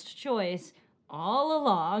first choice all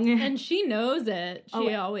along. And she knows it.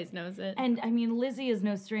 She always knows it. And I mean, Lizzie is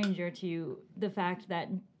no stranger to the fact that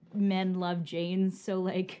men love Jane, so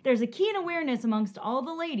like there's a keen awareness amongst all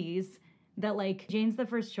the ladies that like Jane's the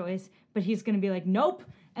first choice, but he's gonna be like, nope.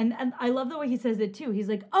 And I love the way he says it too. He's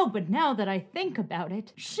like, oh, but now that I think about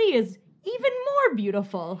it, she is even more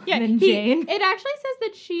beautiful than Jane. It actually says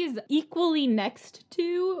that she's equally next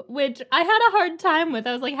to, which I had a hard time with.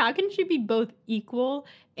 I was like, how can she be both equal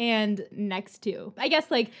and next to? I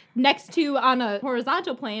guess like next to on a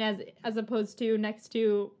horizontal plane as opposed to next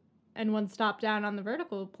to and one stop down on the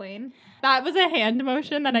vertical plane. That was a hand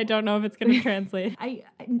motion that I don't know if it's going to translate. I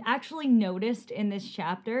actually noticed in this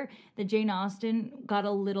chapter that Jane Austen got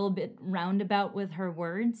a little bit roundabout with her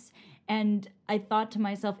words. And I thought to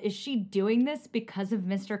myself, is she doing this because of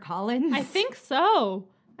Mr. Collins? I think so.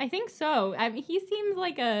 I mean, he seems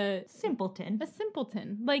like a simpleton.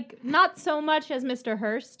 Like, not so much as Mr.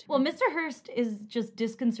 Hurst. Well, Mr. Hurst is just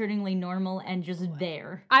disconcertingly normal and just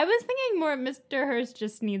there. I was thinking more Mr. Hurst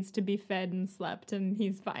just needs to be fed and slept, and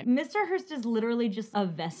he's fine. Mr. Hurst is literally just a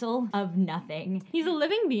vessel of nothing. He's a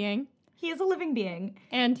living being. He is a living being.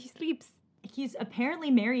 And he sleeps. He's apparently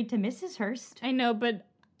married to Mrs. Hurst. I know, but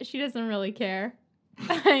she doesn't really care.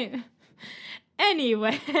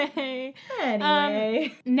 Anyway.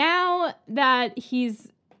 Now that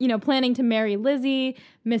he's, planning to marry Lizzie,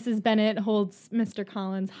 Mrs. Bennett holds Mr.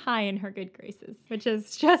 Collins high in her good graces, which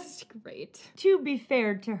is just great. To be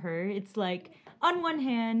fair to her, it's like, on one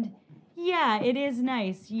hand, yeah, it is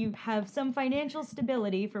nice. You have some financial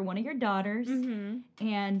stability for one of your daughters,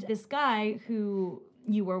 and this guy who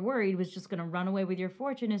you were worried was just going to run away with your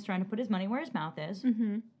fortune is trying to put his money where his mouth is.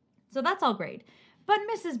 So that's all great. But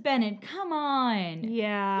Mrs. Bennett, come on.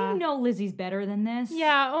 Yeah. You know Lizzie's better than this.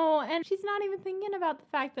 Yeah, and she's not even thinking about the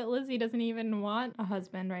fact that Lizzie doesn't even want a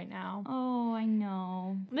husband right now. Oh, I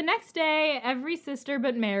know. The next day, every sister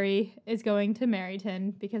but Mary is going to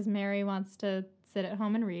Meryton because Mary wants to sit at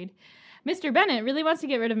home and read. Mr. Bennett really wants to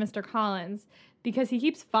get rid of Mr. Collins because he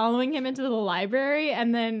keeps following him into the library,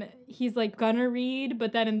 and then he's like gonna read,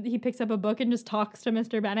 but then he picks up a book and just talks to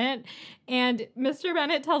Mr. Bennett. And Mr.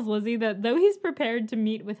 Bennett tells Lizzie that though he's prepared to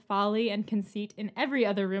meet with folly and conceit in every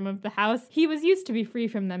other room of the house, he was used to be free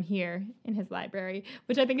from them here in his library,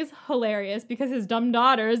 which I think is hilarious because his dumb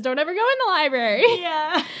daughters don't ever go in the library.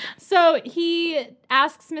 Yeah. So he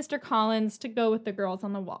asks Mr. Collins to go with the girls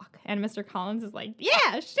on the walk, and Mr. Collins is like,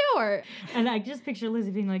 yeah, sure. And I just picture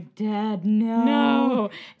Lizzie being like, Dad, no.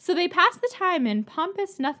 So they pass the time in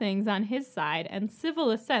pompous nothings on his side and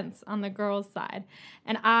civil assents on the girls' side.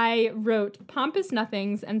 And I wrote pompous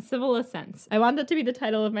nothings and civil assents. I want that to be the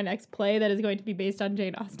title of my next play that is going to be based on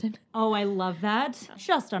Jane Austen. Oh, I love that.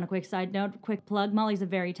 Just on a quick side note, quick plug, Molly's a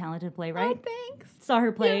very talented playwright. Oh, thanks. Saw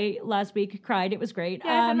her play last week. Cried. It was great.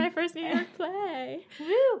 Yeah, I had my first New York play.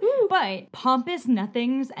 Woo. But pompous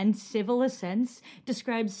nothings and civil assents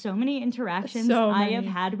describes so many interactions I have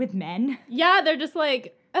had with men. Yeah, they're just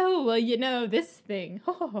like, oh, well, this thing.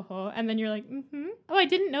 And then you're like, oh, I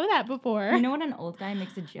didn't know that before. You know when an old guy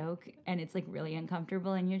makes a joke and it's like really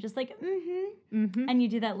uncomfortable and you're just like, and you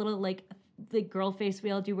do that little like the girl face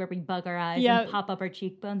we all do where we bug our eyes and pop up our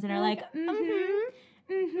cheekbones and are like,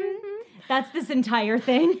 That's this entire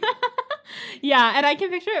thing. Yeah, and I can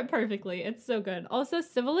picture it perfectly. It's so good. Also,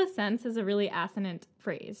 civil assents is a really assonant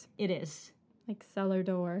phrase. It is. Like cellar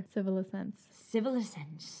door, civil assents. Civil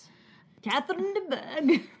assents. Catherine de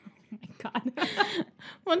Bourgh. Oh my God.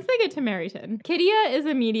 Once they get to Meryton, Kidia is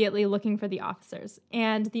immediately looking for the officers,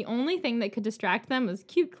 and the only thing that could distract them was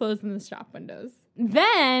cute clothes in the shop windows.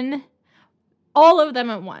 Then, all of them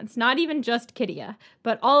at once, not even just Kidia,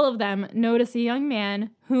 but all of them notice a young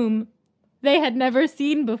man whom they had never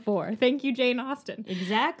seen before. Thank you, Jane Austen.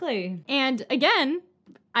 Exactly. And again,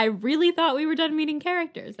 I really thought we were done meeting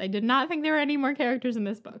characters. I did not think there were any more characters in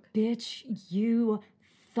this book. Bitch, you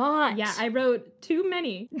thought. Yeah, I wrote too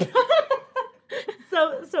many.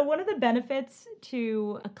 So one of the benefits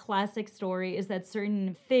to a classic story is that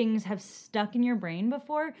certain things have stuck in your brain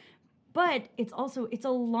before, but it's a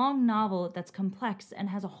long novel that's complex and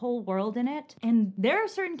has a whole world in it. And there are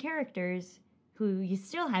certain characters who you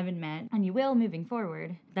still haven't met, and you will moving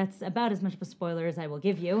forward. That's about as much of a spoiler as I will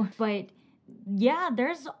give you. But yeah,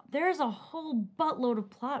 there's a whole buttload of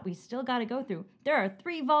plot we still got to go through. There are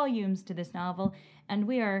 3 volumes to this novel, and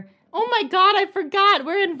we are... Oh my God, I forgot.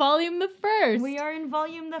 We're in volume the first. We are in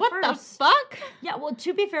volume the what first. What the fuck? Yeah, well,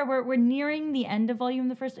 to be fair, we're nearing the end of volume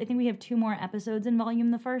the first. I think we have 2 more episodes in volume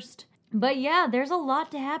the first. But yeah, there's a lot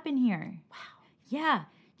to happen here. Wow. Yeah,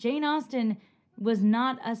 Jane Austen was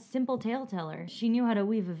not a simple tale teller. She knew how to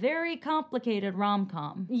weave a very complicated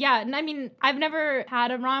rom-com. Yeah, and I mean, I've never had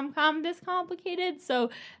a rom-com this complicated, so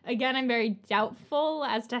again, I'm very doubtful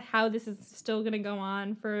as to how this is still going to go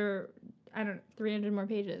on for, 300 more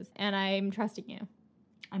pages, and I'm trusting you.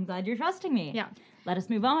 I'm glad you're trusting me. Yeah. Let us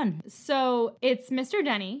move on. So it's Mr.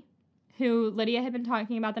 Denny, who Lydia had been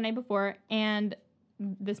talking about the night before, and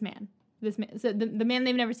this man. So the man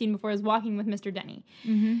they've never seen before is walking with Mr. Denny.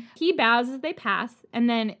 Mm-hmm. He bows as they pass, and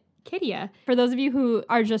then Kidia. For those of you who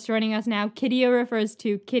are just joining us now, Kidia refers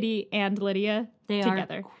to Kitty and Lydia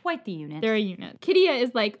together. Are quite the unit. They're a unit. Kidia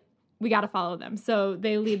is like, we gotta follow them. So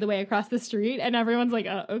they lead the way across the street, and everyone's like,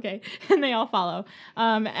 oh, okay. And they all follow.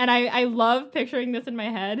 And I love picturing this in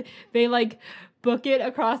my head. They like book it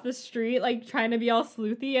across the street, like trying to be all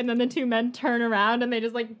sleuthy, and then the 2 men turn around and they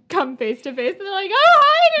just like come face to face, and they're like, oh,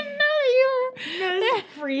 I didn't know you were this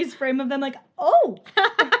freeze frame of them like, oh,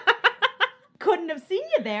 couldn't have seen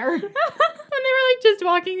you there. And they were like just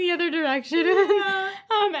walking the other direction.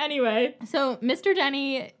 Anyway, so Mr.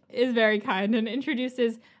 Denny is very kind and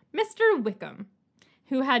introduces Mr. Wickham,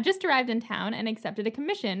 who had just arrived in town and accepted a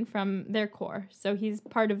commission from their corps. So he's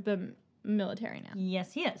part of the military now.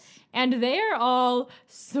 Yes, he is. And they are all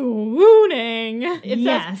swooning.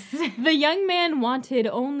 Yes. The young man wanted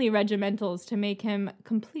only regimentals to make him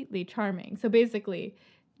completely charming. So basically,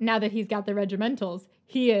 now that he's got the regimentals,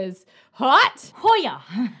 he is hot. Hoya.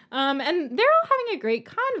 And they're all having a great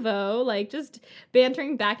convo, like just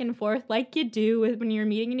bantering back and forth like you do when you're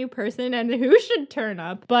meeting a new person and who should turn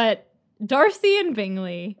up. But Darcy and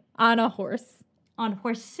Bingley on a horse. On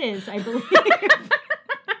horses, I believe.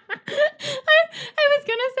 I was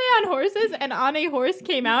gonna say on horses, and on a horse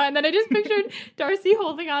came out, and then I just pictured Darcy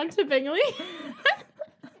holding on to Bingley.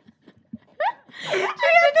 I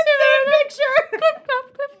had the same picture. Clip,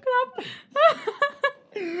 clop, clip, clop.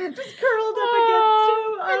 Just curled up against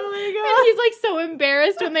you. Oh my God. And he's like so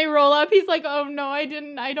embarrassed when they roll up. He's like, oh no, I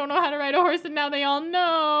don't know how to ride a horse, and now they all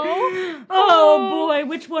know. Oh boy,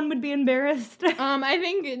 which one would be embarrassed? I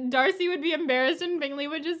think Darcy would be embarrassed, and Bingley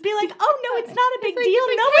would just be like, oh no, it's not a big deal.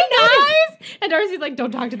 Like, no hey, one knows. And Darcy's like,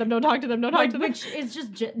 don't talk to them, don't talk to them, don't talk to them. Which is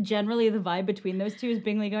just generally the vibe between those two is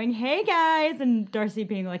Bingley going, hey guys, and Darcy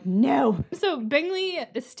being like, no. So Bingley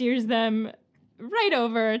steers them right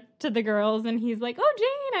over to the girls, and he's like, oh,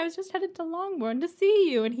 Jane, I was just headed to Longbourn to see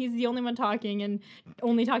you. And he's the only one talking, and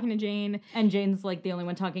only talking to Jane. And Jane's like the only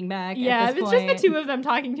one talking back. Yeah, at this it's point. just the 2 of them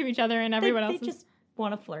talking to each other, and everyone else they just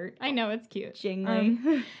want to flirt. I know, it's cute.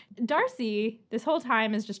 Jingly. Darcy, this whole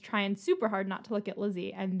time, is just trying super hard not to look at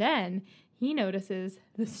Lizzie, and then he notices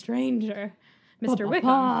the stranger, Mr.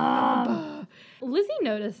 Wickham. Lizzie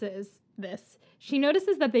notices this. She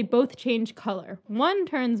notices that they both change color. One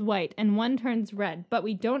turns white and one turns red, but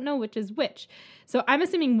we don't know which is which. So I'm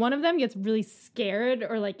assuming one of them gets really scared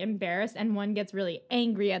or like embarrassed and one gets really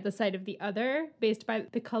angry at the sight of the other based by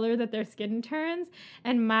the color that their skin turns.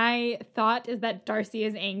 And my thought is that Darcy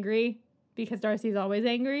is angry because Darcy's always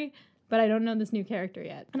angry, but I don't know this new character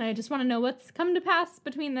yet. And I just want to know what's come to pass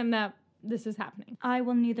between them that this is happening. I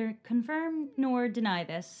will neither confirm nor deny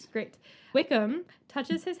this. Great. Wickham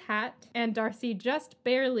touches his hat, and Darcy just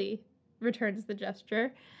barely returns the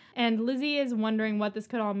gesture. And Lizzie is wondering what this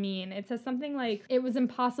could all mean. It says something like, it was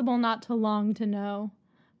impossible not to long to know,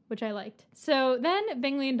 which I liked. So then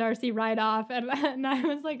Bingley and Darcy ride off, and I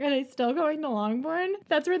was like, are they still going to Longbourn?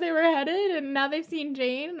 That's where they were headed, and now they've seen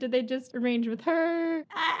Jane. Did they just arrange with her?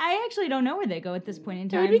 I actually don't know where they go at this point in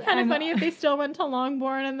time. It would be kind of funny if they still went to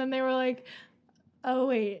Longbourn, and then they were like, oh,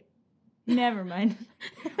 wait. Never mind.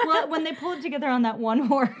 Well, when they pulled together on that one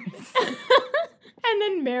horse. And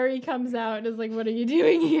then Mary comes out and is like, what are you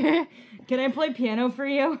doing here? Can I play piano for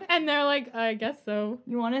you? And they're like, I guess so.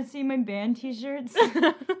 You want to see my band t-shirts?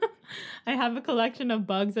 I have a collection of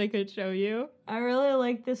bugs I could show you. I really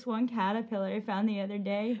like this one caterpillar I found the other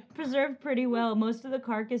day. Preserved pretty well. Most of the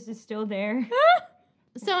carcass is still there.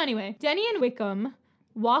 So anyway, Denny and Wickham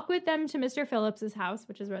walk with them to Mr. Phillips's house,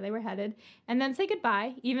 which is where they were headed, and then say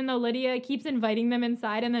goodbye, even though Lydia keeps inviting them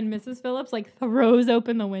inside, and then Mrs. Phillips, like, throws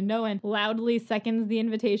open the window and loudly seconds the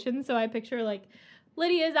invitation. So I picture, like,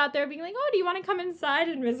 Lydia's out there being like, oh, do you want to come inside?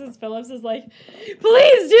 And Mrs. Phillips is like,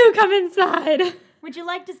 please do come inside. Would you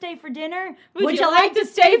like to stay for dinner? Would you like to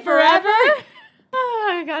stay forever?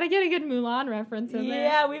 I gotta get a good Mulan reference in there.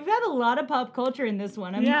 Yeah, we've got a lot of pop culture in this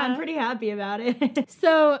one. I'm pretty happy about it.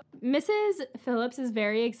 So Mrs. Phillips is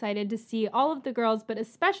very excited to see all of the girls, but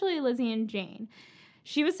especially Lizzie and Jane.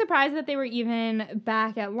 She was surprised that they were even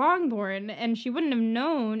back at Longbourn, and she wouldn't have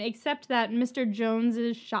known except that Mr.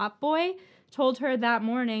 Jones's shop boy told her that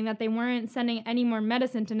morning that they weren't sending any more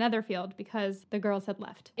medicine to Netherfield because the girls had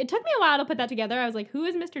left. It took me a while to put that together. I was like, who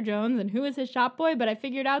is Mr. Jones and who is his shop boy? But I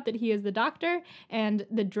figured out that he is the doctor, and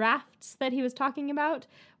the drafts that he was talking about,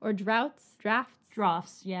 or drafts,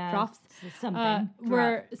 yeah. Drafts. Something.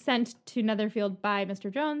 Were sent to Netherfield by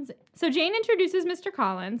Mr. Jones. So Jane introduces Mr.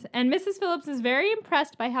 Collins, and Mrs. Phillips is very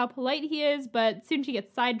impressed by how polite he is, but soon she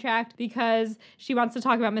gets sidetracked because she wants to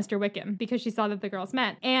talk about Mr. Wickham, because she saw that the girls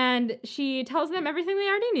met. And she tells them everything they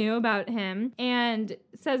already knew about him, and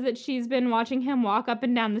says that she's been watching him walk up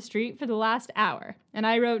and down the street for the last hour. And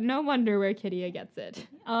I wrote, no wonder where Kittia gets it.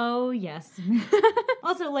 Oh, yes.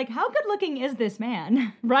 Also, like, how good looking is this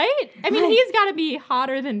man? Right? I mean, he's got to be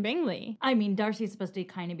hotter than Bingley. I mean, Darcy's supposed to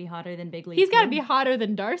kind of be hotter than Bingley. He's got to be hotter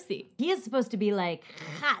than Darcy. He is supposed to be, like,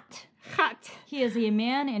 hot. He is a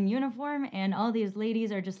man in uniform, and all these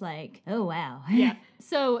ladies are just like, oh, wow. Yeah.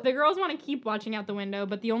 So the girls want to keep watching out the window,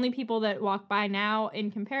 but the only people that walk by now, in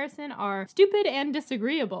comparison, are stupid and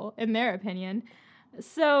disagreeable, in their opinion.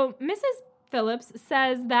 So Mrs. Phillips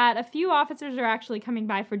says that a few officers are actually coming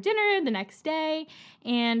by for dinner the next day,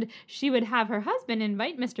 and she would have her husband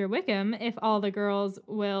invite Mr. Wickham if all the girls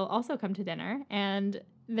will also come to dinner, and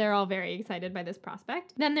they're all very excited by this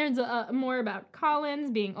prospect. Then there's more about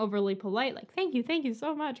Collins being overly polite, like, thank you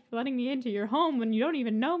so much for letting me into your home when you don't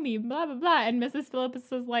even know me, blah, blah, blah. And Mrs.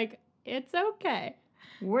 Phillips is like, it's okay.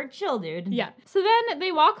 We're chill, dude. Yeah. So then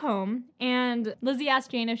they walk home, and Lizzie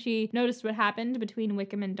asked Jane if she noticed what happened between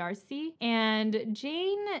Wickham and Darcy. And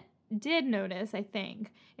Jane did notice, I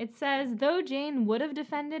think. It says, though Jane would have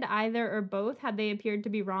defended either or both had they appeared to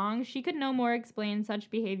be wrong, she could no more explain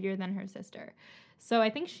such behavior than her sister. So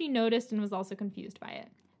I think she noticed and was also confused by it.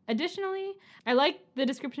 Additionally, I like the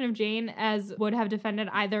description of Jane as would have defended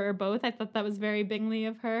either or both. I thought that was very Bingley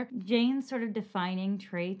of her. Jane's sort of defining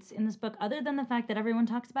traits in this book, other than the fact that everyone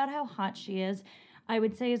talks about how hot she is, I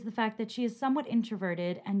would say is the fact that she is somewhat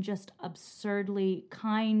introverted and just absurdly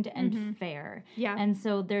kind and fair. Yeah. And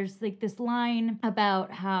so there's like this line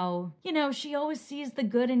about how, you know, she always sees the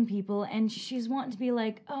good in people, and she's wanting to be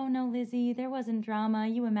like, oh no, Lizzie, there wasn't drama,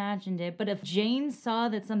 you imagined it. But if Jane saw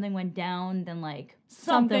that something went down, then like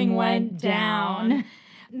something went down.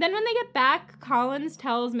 Then when they get back, Collins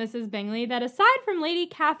tells Mrs. Bingley that aside from Lady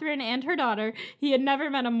Catherine and her daughter, he had never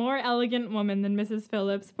met a more elegant woman than Mrs.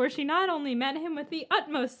 Phillips, for she not only met him with the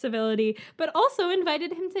utmost civility, but also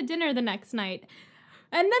invited him to dinner the next night.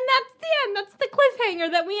 And then that's the end. That's the cliffhanger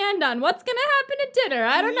that we end on. What's going to happen at dinner?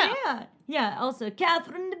 I don't know. Yeah. Yeah, also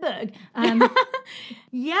Catherine de Bourgh.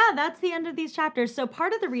 Yeah, that's the end of these chapters. So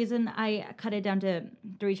part of the reason I cut it down to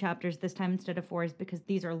 3 chapters this time instead of 4 is because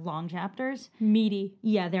these are long chapters. Meaty.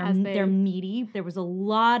 Yeah, they're meaty. There was a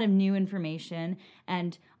lot of new information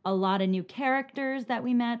and a lot of new characters that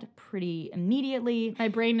we met pretty immediately. My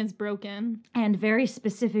brain is broken. And very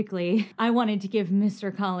specifically, I wanted to give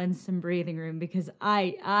Mr. Collins some breathing room because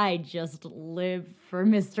I just live for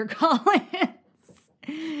Mr. Collins.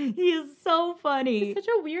 He is so funny. He's such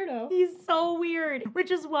a weirdo. He's so weird, which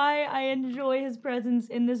is why I enjoy his presence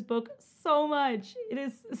in this book so much. It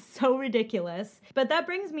is so ridiculous. But that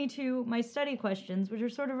brings me to my study questions, which are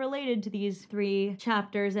sort of related to these 3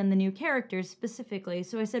 chapters and the new characters specifically.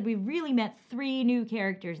 So I said we really met 3 new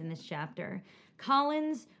characters in this chapter.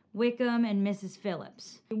 Collins, Wickham, and Mrs.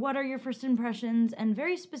 Phillips. What are your first impressions? And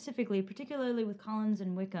very specifically, particularly with Collins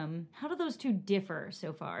and Wickham, how do those 2 differ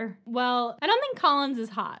so far? Well, I don't think Collins is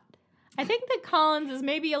hot. I think that Collins is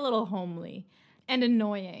maybe a little homely and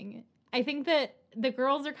annoying. I think that the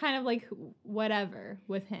girls are kind of like whatever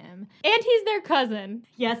with him. And he's their cousin.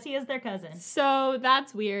 Yes, he is their cousin. So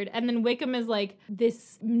that's weird. And then Wickham is like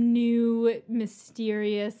this new,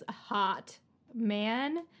 mysterious, hot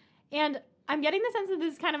man. And I'm getting the sense that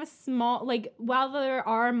this is kind of a small, like, while there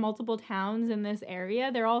are multiple towns in this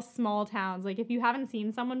area, they're all small towns. Like, if you haven't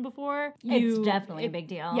seen someone before, it's definitely a big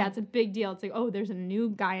deal. Yeah, it's a big deal. It's like, oh, there's a new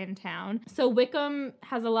guy in town. So Wickham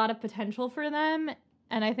has a lot of potential for them.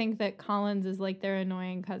 And I think that Collins is like their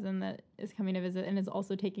annoying cousin that is coming to visit and is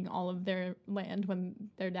also taking all of their land when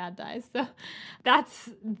their dad dies. So that's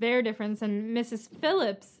their difference. And Mrs.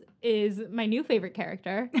 Phillips is my new favorite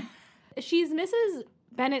character. She's Mrs.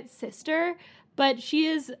 Bennet's sister, but she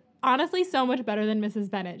is honestly so much better than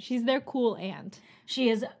Mrs. Bennet. She's their cool aunt. She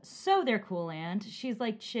is so their cool aunt. She's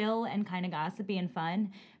like chill and kind of gossipy and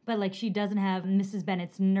fun, but like she doesn't have Mrs.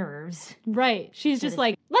 Bennet's nerves. Right. She's just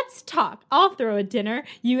like, let's talk. I'll throw a dinner.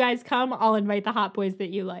 You guys come. I'll invite the hot boys that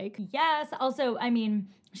you like. Yes. Also, I mean,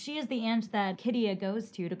 she is the aunt that Kittia goes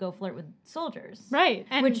to go flirt with soldiers. Right.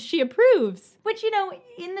 And which she approves. Which, you know,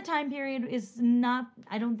 in the time period is not,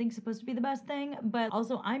 I don't think, supposed to be the best thing. But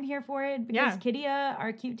also, I'm here for it because Kittia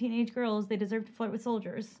are cute teenage girls. They deserve to flirt with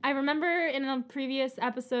soldiers. I remember in a previous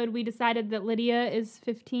episode, we decided that Lydia is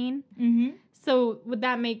 15. Mm-hmm. So would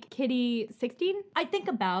that make Kitty 16? I think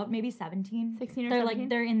about maybe 17. 16 or they're 17? Like,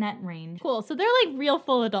 they're in that range. Cool. So they're like real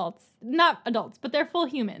full adults. Not adults, but they're full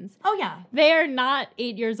humans. Oh, yeah. They're not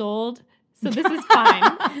 8 years old. So this is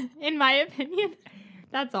fine, in my opinion.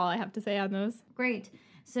 That's all I have to say on those. Great.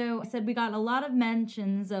 So I said we got a lot of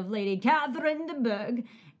mentions of Lady Catherine de Bourgh,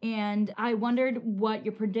 and I wondered what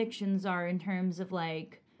your predictions are in terms of,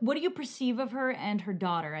 like, what do you perceive of her and her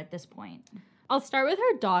daughter at this point? I'll start with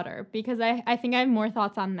her daughter because I think I have more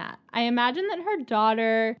thoughts on that. I imagine that her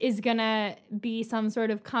daughter is gonna be some sort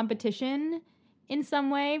of competition in some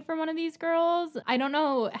way for one of these girls. I don't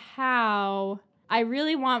know how. I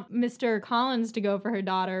really want Mr. Collins to go for her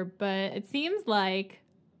daughter, but it seems like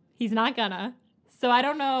he's not gonna. So I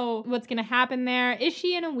don't know what's gonna happen there. Is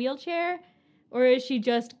she in a wheelchair or is she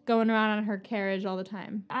just going around on her carriage all the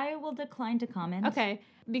time? I will decline to comment. Okay.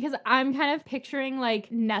 Because I'm kind of picturing like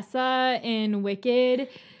Nessa in Wicked,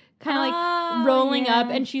 kind of like rolling up,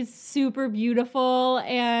 and she's super beautiful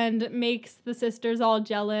and makes the sisters all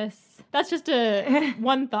jealous. That's just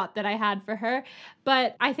one thought that I had for her.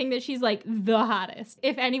 But I think that she's like the hottest.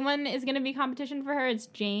 If anyone is going to be competition for her, it's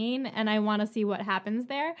Jane, and I want to see what happens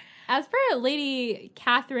there. As for Lady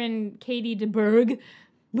Catherine Katie de Bourgh,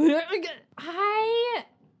 I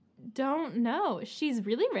don't know. She's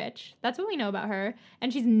really rich. That's what we know about her.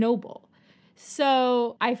 And she's noble.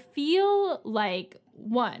 So I feel like,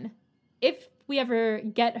 one, if we ever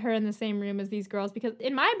get her in the same room as these girls, because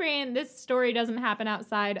in my brain, this story doesn't happen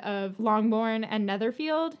outside of Longbourn and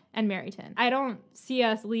Netherfield and Meryton. I don't see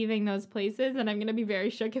us leaving those places, and I'm going to be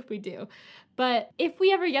very shook if we do. But if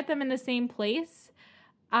we ever get them in the same place,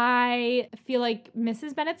 I feel like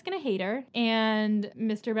Mrs. Bennet's going to hate her, and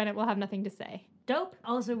Mr. Bennet will have nothing to say. Dope.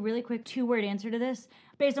 Also, really quick 2-word answer to this.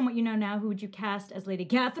 Based on what you know now, who would you cast as Lady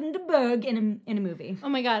Catherine de Bourgh in a movie? Oh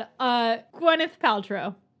my god. Gwyneth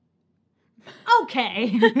Paltrow.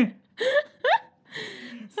 Okay.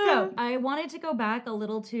 So, I wanted to go back a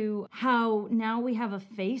little to how now we have a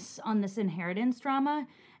face on this inheritance drama.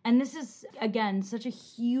 And this is, again, such a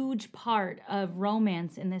huge part of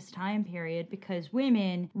romance in this time period because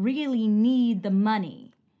women really need the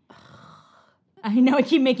money. I know I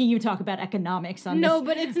keep making you talk about economics on this. No,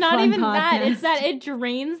 but it's not even that. It's that it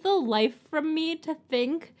drains the life from me to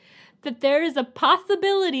think that there is a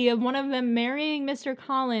possibility of one of them marrying Mr.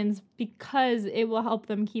 Collins because it will help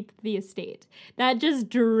them keep the estate. That just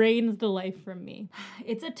drains the life from me.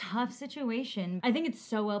 It's a tough situation. I think it's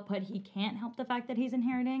so well put. He can't help the fact that he's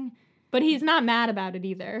inheriting. But he's not mad about it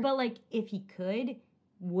either. But, like, if he could,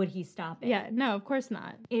 would he stop it? Yeah, no, of course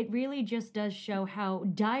not. It really just does show how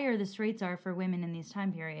dire the straits are for women in these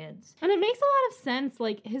time periods. And it makes a lot of sense.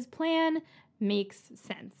 Like, his plan makes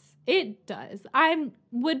sense. It does. I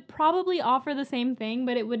would probably offer the same thing,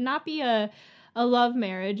 but it would not be a love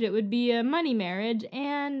marriage. It would be a money marriage,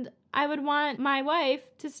 and I would want my wife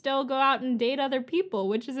to still go out and date other people,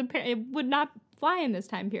 which is it would not fly in this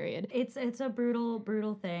time period. It's a brutal,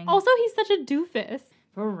 brutal thing. Also, he's such a doofus.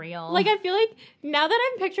 For real. Like, I feel like now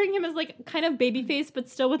that I'm picturing him as, like, kind of baby face, but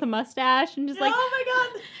still with a mustache and just, like... Oh, my God.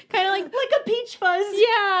 Kind of like a peach fuzz.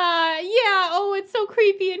 Yeah. Oh, it's so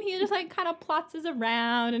creepy. And he just, like, kind of plotzes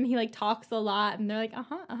around and he, like, talks a lot. And they're like,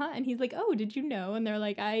 uh-huh. And he's like, oh, did you know? And they're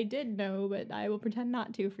like, I did know, but I will pretend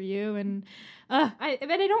not to for you. And, but I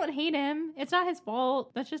don't hate him. It's not his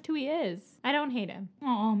fault. That's just who he is. I don't hate him.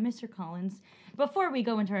 Oh, Mr. Collins. Before we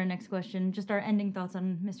go into our next question, just our ending thoughts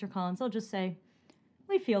on Mr. Collins, I'll just say...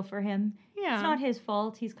 we feel for him. Yeah. It's not his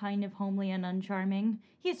fault. He's kind of homely and uncharming.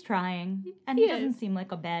 He's trying. And he doesn't seem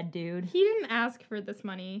like a bad dude. He didn't ask for this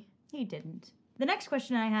money. He didn't. The next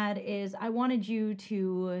question I had is I wanted you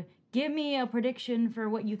to give me a prediction for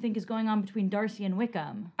what you think is going on between Darcy and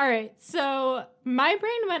Wickham. All right. So my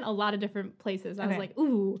brain went a lot of different places. I was like,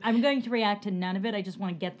 ooh. I'm going to react to none of it. I just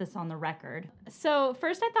want to get this on the record. So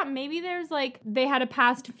first I thought maybe there's like, they had a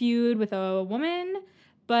past feud with a woman.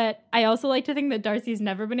 But I also like to think that Darcy's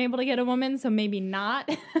never been able to get a woman, so maybe not.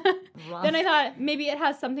 Then I thought maybe it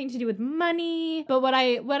has something to do with money. But what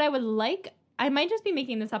I would like, I might just be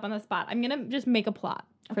making this up on the spot. I'm going to just make a plot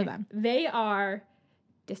for them. They are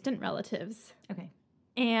distant relatives. Okay.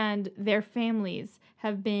 And their families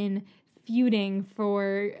have been feuding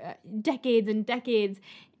for decades and decades.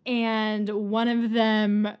 And one of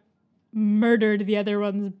them... murdered the other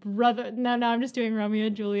one's brother. No, I'm just doing Romeo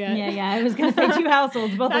and Juliet. Yeah, I was going to say two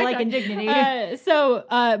households, both alike in dignity.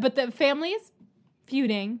 But the family's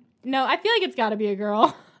feuding. No, I feel like it's got to be a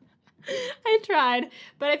girl. I tried,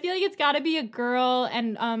 but I feel like it's got to be a girl,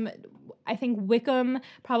 and I think Wickham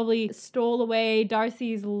probably stole away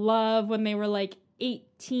Darcy's love when they were like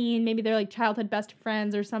 18. Maybe they're like childhood best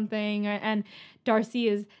friends or something, and Darcy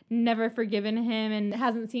has never forgiven him and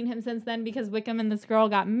hasn't seen him since then because Wickham and this girl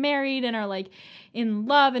got married and are like in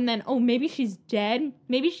love, and then maybe she's dead,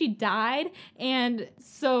 maybe she died, and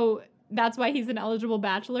so that's why he's an eligible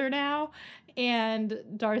bachelor now, and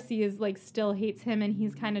Darcy is like still hates him, and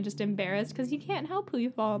he's kind of just embarrassed because you can't help who you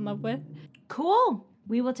fall in love with. Cool.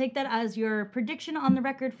 We will take that as your prediction on the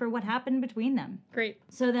record for what happened between them. Great.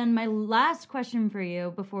 So then my last question for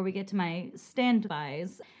you before we get to my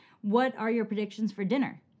standbys, what are your predictions for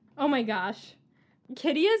dinner? Oh my gosh.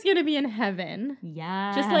 Kitty is going to be in heaven.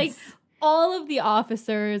 Yes. Just like all of the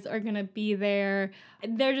officers are going to be there.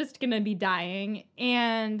 They're just going to be dying.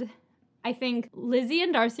 And I think Lizzie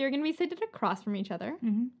and Darcy are going to be seated across from each other.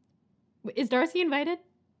 Mm-hmm. Is Darcy invited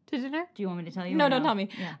to dinner? Do you want me to tell you? No, don't tell me.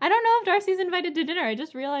 Yeah. I don't know if Darcy's invited to dinner. I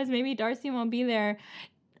just realized maybe Darcy won't be there.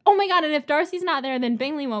 Oh my God, and if Darcy's not there, then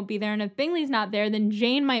Bingley won't be there. And if Bingley's not there, then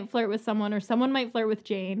Jane might flirt with someone or someone might flirt with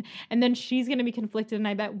Jane. And then she's going to be conflicted, and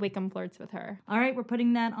I bet Wickham flirts with her. All right, we're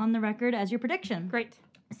putting that on the record as your prediction. Great.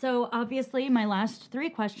 So obviously, my last 3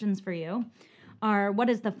 questions for you are, what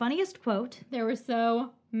is the funniest quote? There were so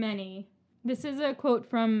many. This is a quote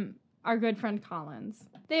from our good friend Collins.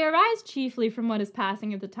 They arise chiefly from what is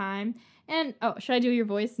passing at the time. And, should I do your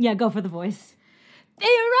voice? Yeah, go for the voice. They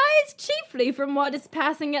arise chiefly from what is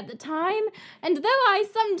passing at the time, and though I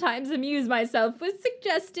sometimes amuse myself with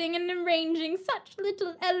suggesting and arranging such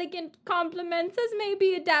little elegant compliments as may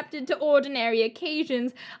be adapted to ordinary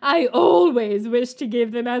occasions, I always wish to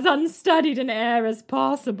give them as unstudied an air as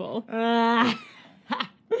possible.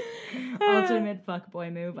 Ultimate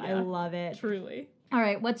fuckboy move. Yeah, I love it. Truly. All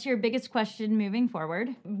right, what's your biggest question moving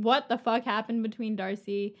forward? What the fuck happened between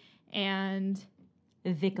Darcy and...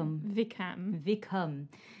 Wickham.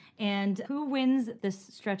 And who wins this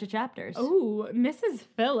stretch of chapters? Oh, Mrs.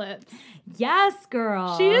 Phillips. Yes,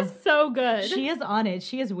 girl. She is so good. She is on it.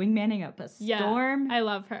 She is wingmanning up a storm. Yeah, I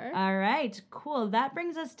love her. All right, cool. That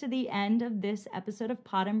brings us to the end of this episode of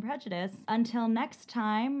Pod and Prejudice. Until next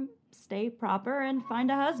time, stay proper and find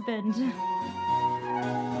a husband.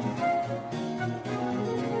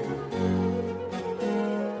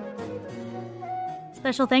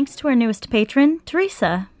 Special thanks to our newest patron,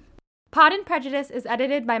 Teresa. Pod and Prejudice is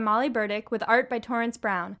edited by Molly Burdick with art by Torrance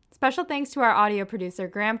Brown. Special thanks to our audio producer,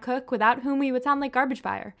 Graham Cook, without whom we would sound like Garbage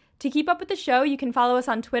Fire. To keep up with the show, you can follow us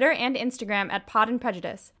on Twitter and Instagram at Pod and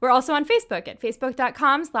Prejudice. We're also on Facebook at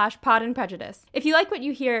facebook.com/Pod and Prejudice. If you like what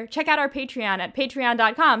you hear, check out our Patreon at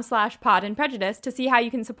patreon.com/Pod and Prejudice to see how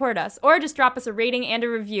you can support us, or just drop us a rating and a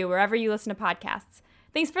review wherever you listen to podcasts.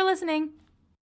 Thanks for listening.